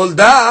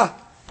Tolda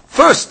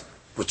first,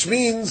 which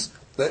means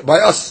that by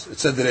us it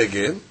said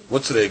Regel.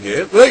 What's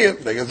Regel?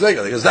 Regel's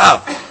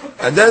Da'av.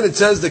 And then it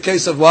says the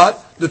case of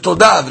what? The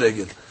Tolda of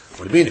Regel.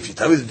 What do you mean? If you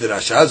tell me the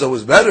Dirasha is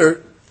always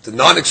better, the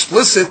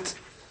non-explicit,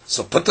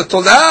 so put the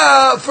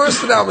Tolda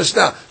first in our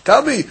Mishnah.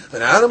 Tell me,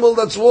 an animal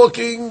that's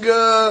walking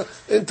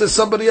into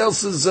somebody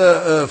else's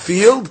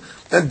field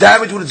and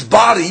damage with its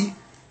body,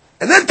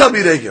 and then tell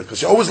me Regel, because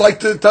you always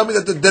like to tell me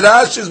that the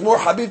Dirash is more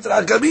Habib to the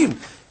Hakamim.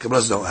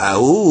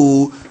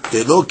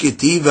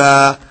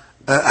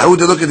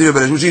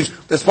 Which means,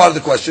 that's part of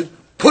the question.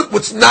 Put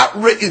what's not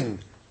written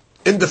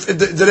in the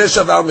Dirash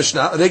of our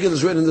Mishnah. Regel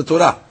is written in the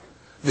Torah.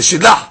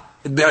 V'shilah,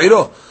 it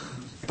be'iro.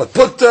 But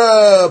put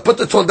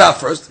the Torah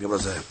first.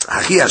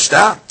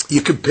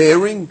 You're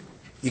comparing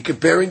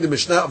the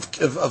Mishnah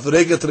of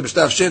Regel to the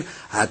Mishnah of Shen.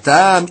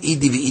 Hatam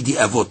idi v'idi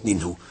avot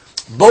ninhu.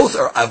 Both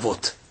are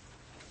avot.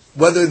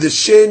 Whether the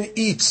Shen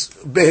eats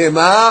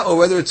Behema or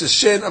whether it's a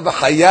Shen of a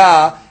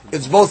Hayah,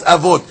 it's both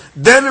avot.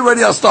 Then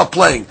already I'll start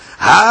playing.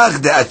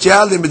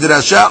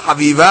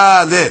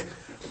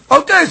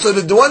 Okay, so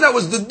the one that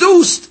was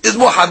deduced is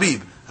more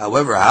Habib.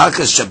 However,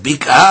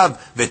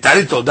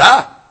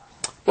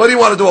 what do you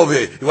want to do over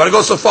here? You want to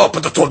go so far?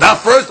 Put the Torah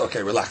first?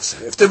 Okay,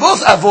 relax. If they're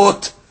both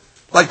avot,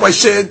 like my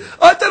Shen,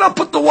 then I'll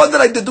put the one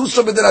that I deduced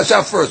from the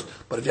Dirasha first.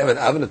 But if you have an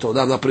av and a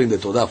Torah, I'm not putting the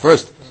Torah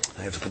first.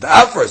 I have to put the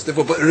av first.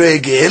 Therefore, put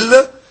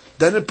Regel,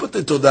 then I put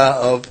the Torah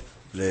of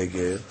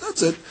Regel.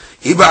 That's it.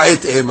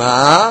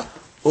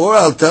 Or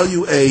I'll tell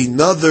you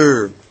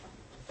another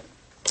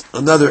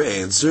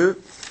answer.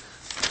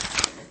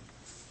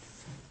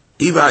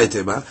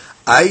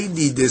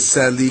 Aidi de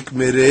salik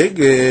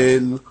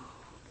meregel.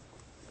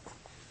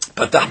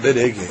 Patach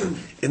beregel.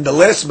 In the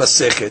last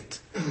Masechet,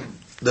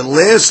 the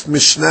last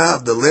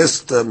Mishnah, the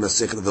last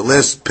Masechet, the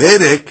last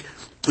Perek,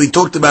 we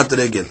talked about the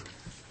Regel.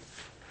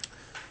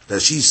 Now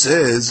she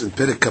says, in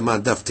Perek Kamma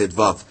Daf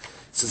Tedvav, it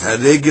says,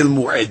 HaRegel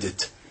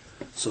Mu'edet.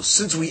 So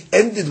since we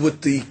ended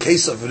with the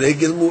case of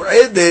Regel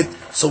Mu'edet,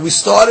 so we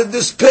started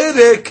this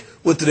Perek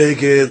with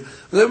Regel.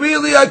 And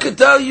really, I could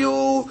tell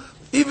you,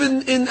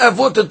 even in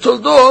Avot and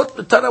Toldot,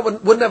 the Tana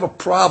wouldn't have a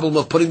problem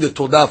of putting the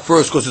Todah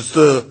first, because it's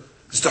the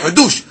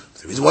Hadush.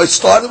 The reason why it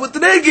started with the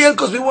Regel,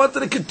 because we wanted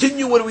to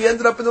continue when we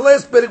ended up in the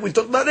last Perek, we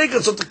talked about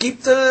Regel, so to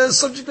keep the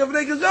subject of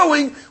Regel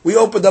going, we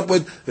opened up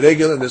with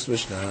Regel and this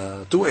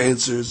Mishnah. Two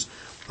answers.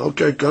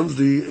 Okay, comes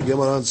the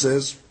Gemara and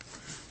says,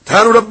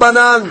 Tanu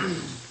Rabbanan.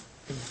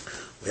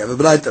 We have a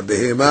Braita,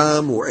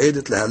 Behema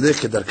mu'edet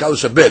lehalech kedarka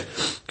u'shabel.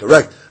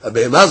 Correct. A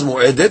Behema is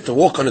mu'edet to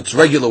walk on its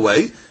regular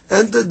way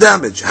and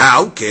damage.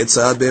 How?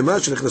 Ketzad Behema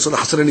shenechnasot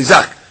haser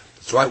nizak.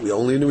 That's right. We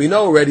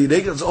know already.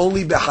 It's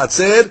only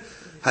behatzer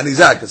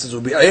hanizak. It says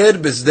u'bi'er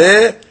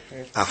bezdeh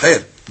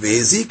acher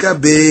vehezika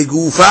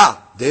begufa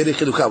derech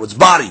cheduka with its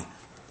body,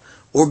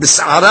 or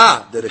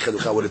besara derech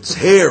cheduka with its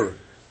hair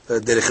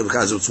derech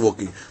cheduka as it's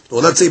walking.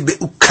 Or let's say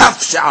be'ukaf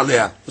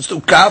she'aleh. What's the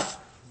ukaf?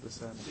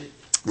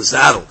 The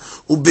saddle.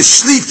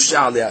 Ubishlif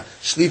she'aleh.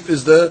 Shlif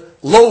is the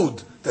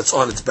load that's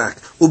on its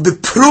back.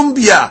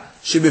 Ubiprumbia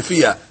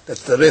shebefia.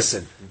 That's the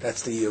resen.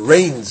 That's the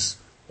reins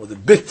or the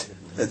bit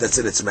that's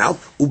in its mouth.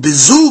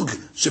 Ubizug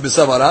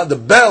shebesavara. The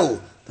bell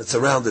that's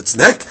around its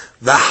neck.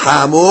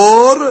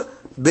 V'hamor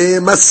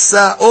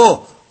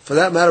be'masa'o. For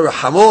that matter, a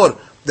hamor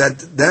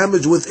that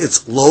damage with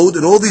its load.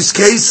 In all these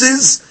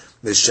cases,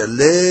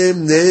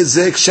 meshalem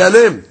nezek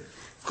shalem.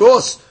 Of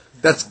course.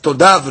 That's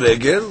Todav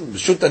Regel,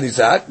 B'shut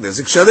Nizak,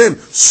 Nezek Shalem.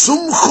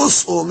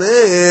 Sumchus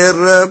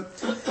Omer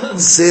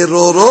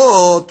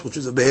Serorot, which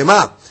is a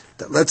behemah,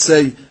 that let's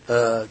say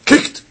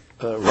kicked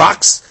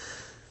rocks,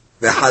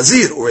 the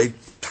Hazir, or a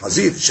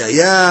Hazir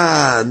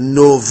shaya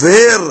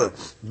nover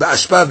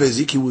ba'ashpa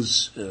vezik. He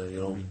was,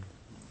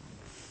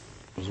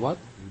 was what?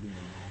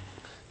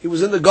 He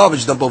was in the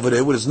garbage dump over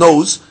there with his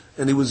nose,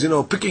 and he was,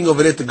 picking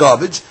over there the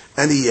garbage,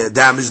 and he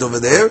damaged over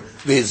there.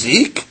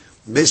 Vezik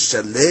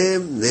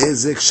mishalem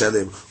nezek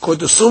shalem.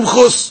 According to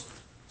Sumchus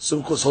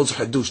holds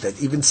hadush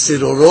that even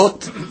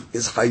sirorot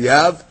is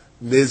hayav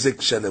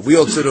nezek shalem. We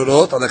hold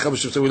sirorot, and the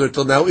Kamma we learned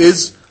till now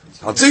is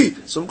hatzi.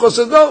 Sumchus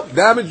says no,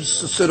 damage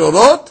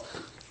sirorot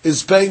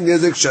is paying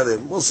nezek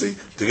shalem. We'll see.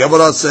 The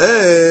Gemara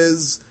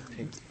says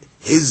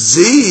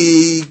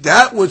hizik,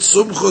 that what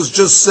Sumchus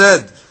just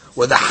said,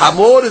 where the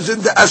hamor is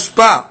in the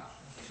ashpa,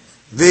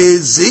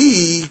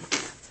 vezik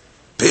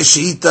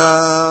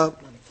peshita,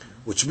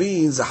 which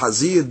means the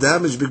hazir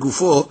damage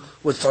begufo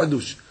with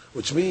hadush,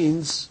 which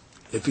means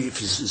if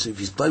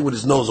he's playing with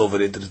his nose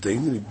over into the thing,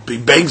 and he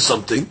bangs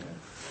something,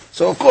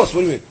 so of course,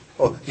 what do you mean?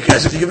 Oh, you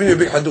guys have to give me a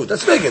big hadut.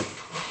 That's big.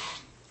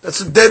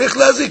 That's a derech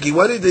lazik. He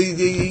wanted,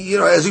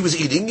 as he was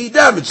eating, he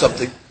damaged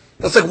something.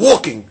 That's like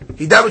walking.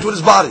 He damaged with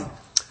his body.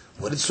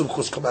 What did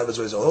Sumchus come out of his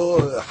way?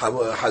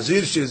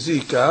 Hazir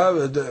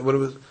shezika. What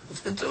was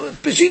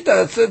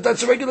peshita?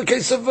 That's a regular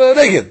case of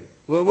regel.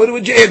 What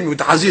would you add me with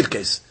the hazir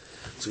case?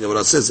 So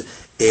Gemara says,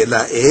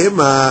 ela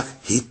ema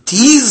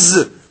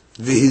hitiz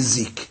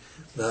v'hizik.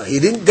 He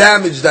didn't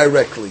damage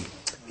directly.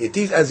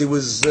 As he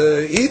was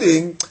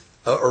eating,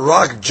 a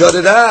rock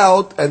jutted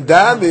out and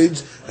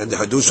damaged, and the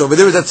hadush over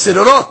there is that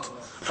sirorot.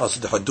 So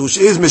the hadush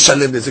is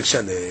mishalem nezik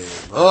shalem.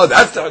 Oh,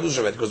 that's the hadush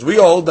of it, because we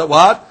hold that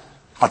what?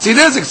 Hatzi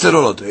nezik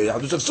sirorot. The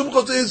hadush of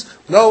Sumchus is,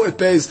 no, it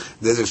pays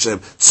nezik shalem.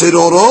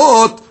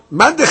 Sirorot,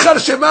 man dechar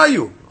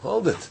shemayu.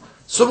 Hold it.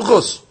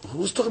 Sumchus,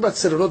 who's talking about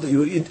sirorot?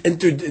 You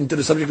entered into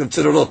the subject of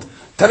sirorot.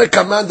 Tana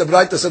Kamma, the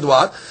Braita said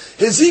what?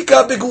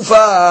 Hezika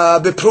begufa,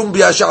 beprum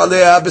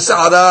bi'ashalea,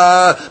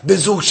 besa'ara,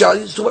 bezug shal.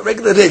 He's talking about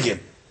regular regel.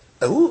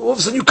 All of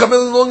a sudden you come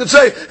along and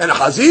say, and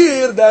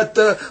hazir, that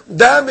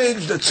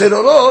damage, that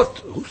sirorot.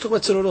 Who's talking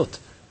about sirorot?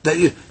 That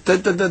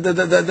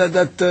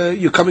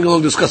you're coming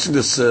along discussing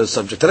this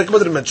subject. Tana Kamma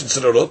didn't mention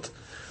sirorot.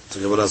 So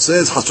Gemara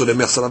says,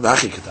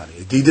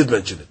 he did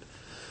mention it.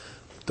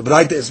 The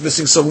Braita is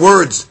missing some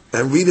words,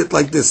 and read it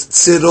like this: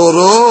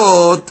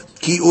 Sirorot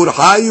ki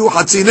urhayu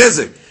hatzi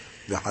nezek.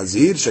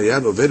 V'hazir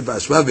shayan over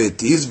ba'ashva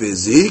ve'tiz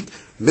ve'zik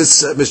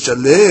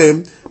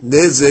mishalem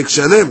nezek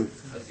shalem.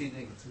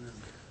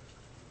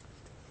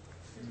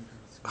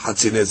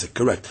 Hatzi nezek,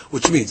 correct.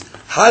 Which means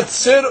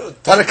hatzir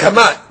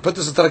tarakama. Put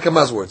this in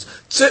Tarakama's words.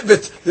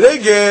 Tzivit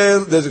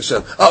regel nezek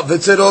shalem.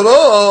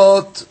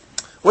 V'tzirorot.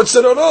 What's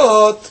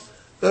sirorot?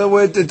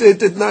 Where it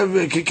did not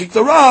kick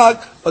the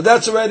rock, but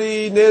that's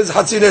already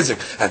hatzi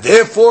nezik, and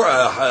therefore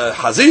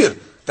hazir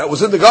that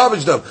was in the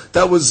garbage dump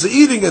that was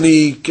eating, and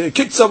he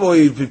kicked someone,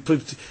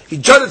 he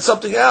jutted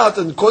something out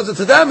and caused it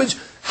to damage,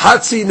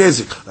 hatzi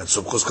nezik. And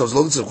Sumchus comes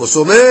along and says, Sumchus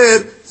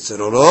omer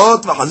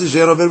serorot v'hazir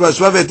she'rover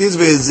b'ashva v'etiz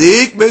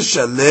v'ezik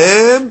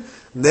meshalem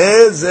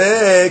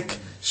nezek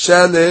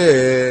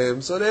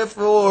shalem. So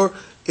therefore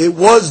it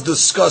was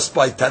discussed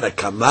by Tana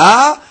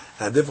Kamma,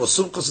 and therefore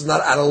Sumchus is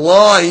not out of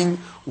line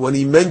when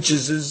he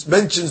mentions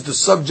the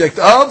subject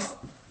of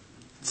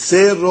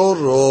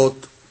Serorot.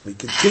 We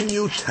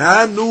continue.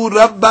 Tanu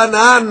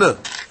Rabbanan.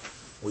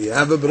 We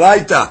have a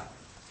Braita.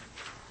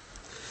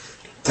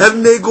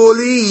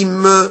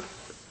 Ternegolim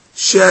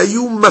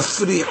shayu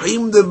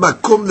mafrihim de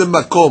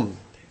makom.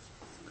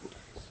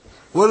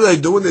 What are they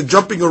doing? They're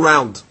jumping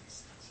around.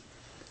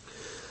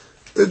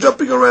 They're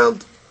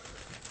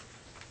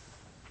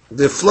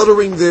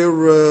fluttering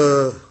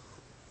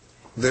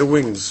their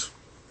wings.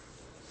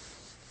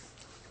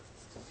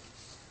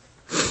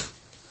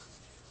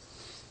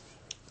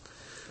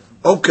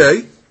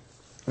 Okay,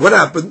 what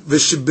happened?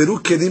 V'shibiru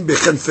kelim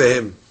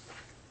bechanfehem.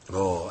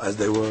 Oh, as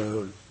they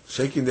were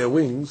shaking their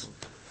wings,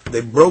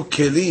 they broke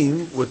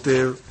kelim with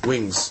their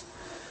wings.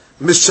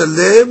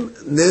 Mishalem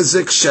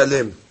nezek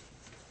shalem.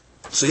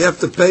 So you have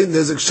to pay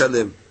nezek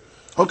shalem.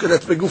 Okay,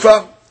 that's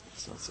begufa.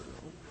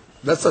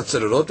 That's not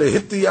sirorot. They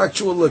hit the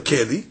actual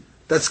keli.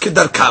 That's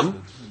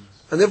kedarkam,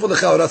 and therefore the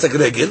chawarat like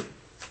regel,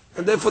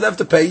 and therefore they have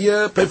to pay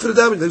for the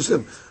damage.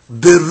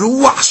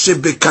 Beruach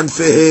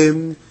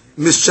shebekanfehem.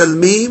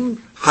 Mishalmim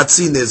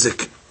hatzi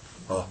nezik.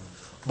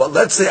 But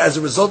let's say as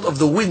a result of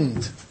the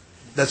wind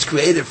that's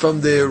created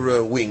from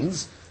their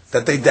wings,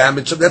 that they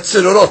damage them, that's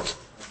sirorot.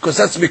 Because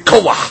that's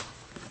mikoach.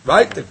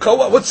 Right? The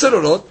koach, what's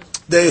sirorot?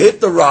 They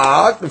hit the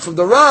rock, and from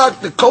the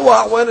rock, the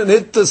koach went and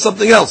hit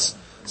something else.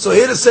 So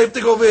here the same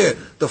thing over here.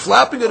 The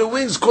flapping of the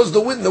wings caused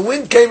the wind. The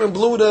wind came and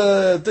blew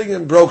the thing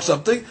and broke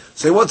something.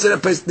 So he wants to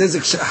pay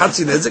nezik,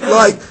 hatzi nezik,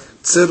 like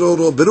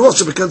sirorot. Beruach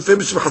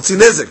shebekanfehem hatzi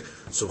nezik.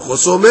 So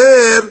Sumchus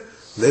omer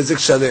nezek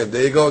shalem.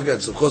 There you go again.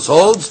 So Sumchus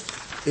holds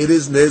it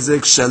is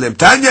nezek shalem.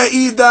 Tanya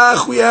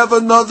idach, we have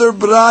another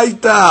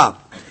braita.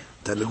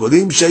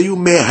 Tarnagolim shayu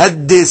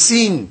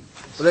mehaddesin.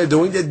 What are they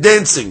doing? They're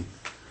dancing.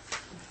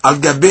 Al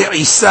gabe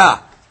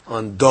isa,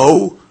 on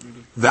dough.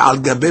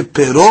 Ve'al gabe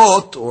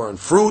perot, or on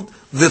fruit.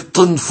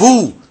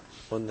 Ve'tunfu,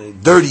 when they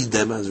dirtied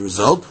them as a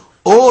result.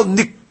 Or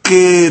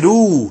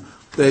nikkeru,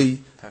 they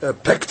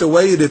pecked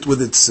away at it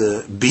with its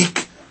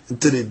beak,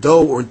 into the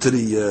dough or into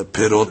the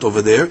perot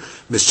over there,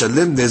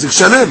 mishalim nezik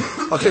shalem.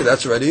 Okay,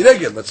 that's already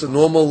regel. That's a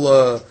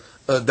normal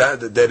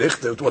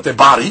derech, what they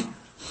body,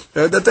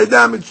 that they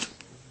damaged.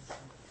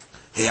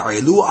 But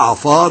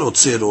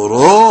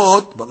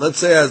let's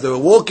say as they were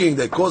walking,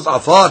 they caused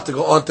afar to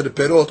go onto the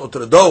perot or to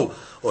the dough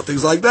or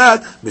things like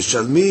that.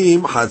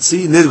 Mishalmim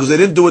hatzi nir, because they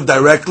didn't do it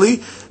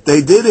directly,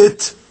 they did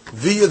it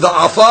via the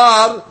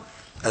afar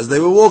as they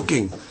were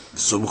walking.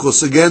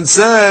 Sumchus again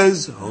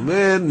says,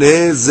 Omer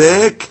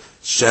nezek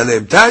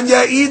shalem.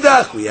 Tanya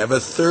idach. We have a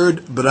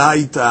third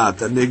braita.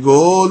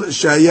 Tanegol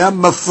shayam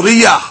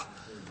mafriyah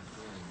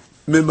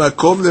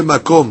mimakom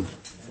lemakom.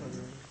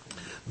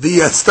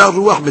 ויצתה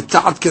רוח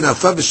מתחת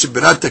כנפיו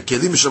ושברת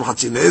הכלים משם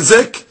חצי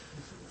נזק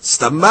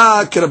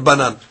סתמה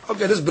כרבנן.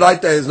 Okay, this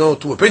braita has no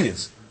two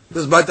opinions.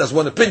 This braita has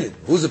one opinion.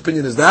 Whose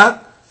opinion is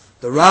that?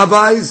 The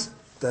rabbis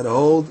that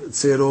hold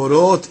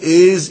tzerorot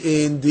is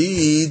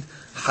indeed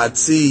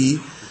Hatzi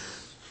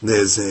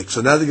Nezek. So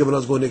now the Gemara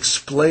is going to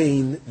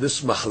explain this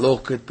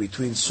mahloket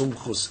between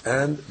Sumchus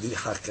and the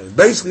Hakel.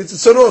 Basically, it's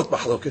a tzerorot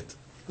mahloket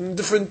in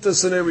different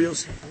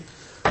scenarios.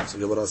 So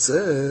the Gemara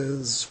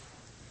says,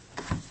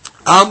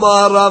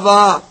 Amar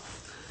Rava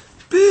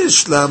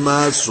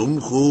Bishlama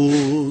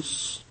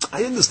Sumchus.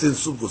 I understand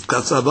Sumchus.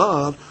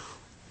 Katsavar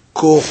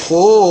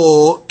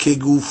Kocho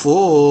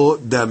Kegufo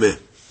Dame.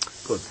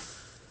 Good.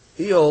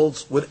 He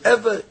holds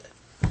whatever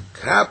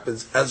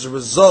happens as a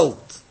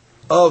result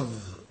of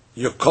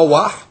your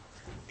koach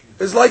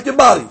is like your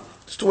body.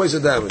 There's two ways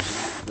of damage.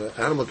 The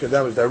animal can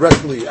damage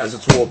directly as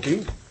it's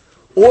walking,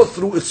 or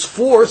through its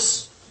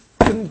force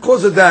can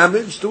cause a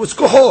damage to its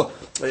kocho.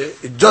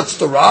 It juts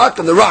the rock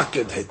and the rock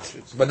can hit.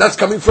 But that's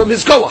coming from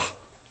his koach.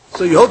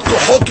 So you hold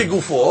kocho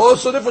kegufo,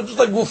 so therefore just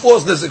like gufo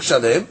is nezek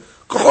shalem,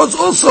 kocho is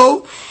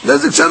also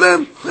nezek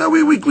shalem. Now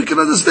we can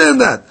understand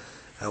that.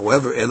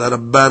 However, el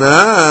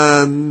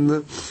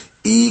rabbanan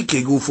I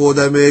kegufo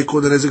dame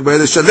kol nezek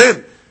b'yed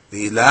shalem.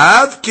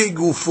 V'ilav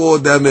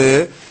kegufo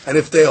dame, and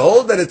if they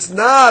hold that it's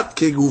not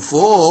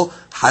kegufo,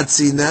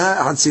 hatzi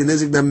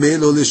nezek dame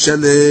lo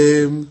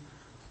l'shalem.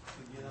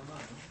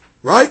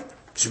 Right?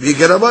 Should be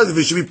geramaz.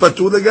 It should be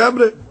patur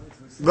legamre.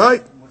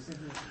 Right?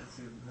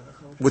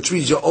 Which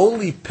means you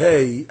only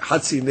pay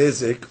hatzi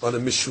nezek on a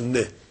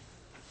mishuneh.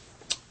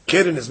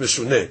 Keren is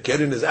mishuneh.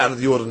 Keren is out of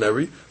the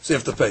ordinary, so you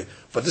have to pay.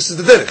 But this is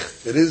the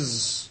derech. It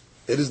is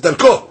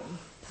darko.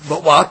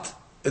 But what?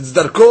 It's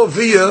darko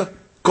via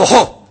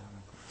koho.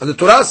 And the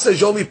Torah says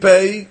you only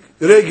pay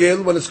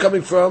regel when it's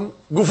coming from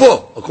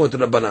gufo, according to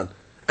the Rabbanan.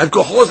 And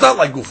koho is not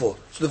like gufo.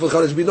 So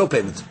therefore there should be no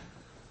payment.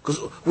 Because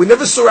we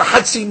never saw a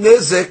hatzi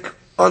nezek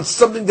on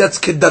something that's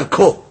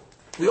kedarko.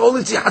 We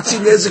only see hatzi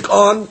nezek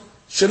on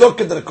shelo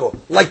kedarko,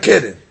 like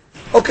keren.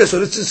 Okay, so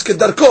this is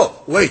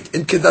kedarko. Wait,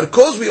 in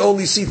kedarkos we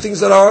only see things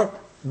that are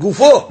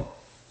gufo.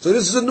 So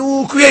this is a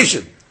new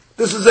creation.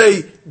 This is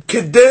a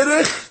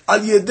kederech al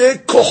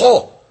yedeh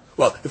koho.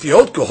 Well, if you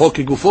hold koho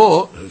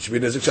kegufo, it should be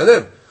nezek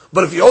shalem.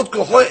 But if you hold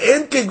koho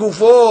and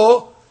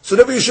kegufo, so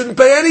therefore you shouldn't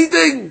pay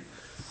anything.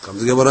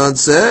 Comes the Gemara and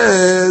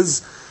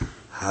says,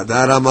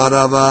 Hadar amar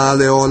Rava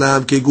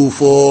leolam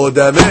kegufo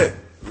dameh.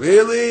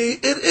 Really,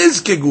 it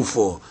is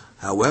kegufo.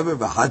 However,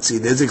 v'hatzi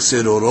nezek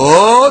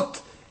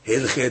serorot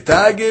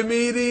hilcheta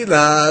gemiri.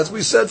 As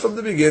we said from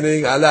the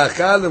beginning,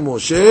 halacha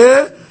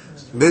leMoshe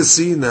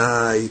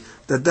beSinai.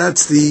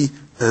 That's the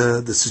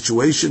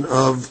situation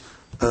of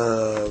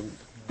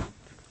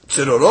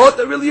serorot.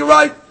 And really, you're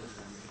right.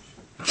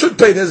 Should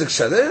pay nezek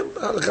shalem.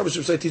 Halacha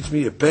Moshe teach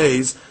me it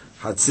pays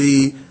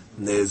hatzi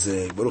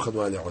nezek. Baruch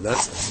Adonai le'olam.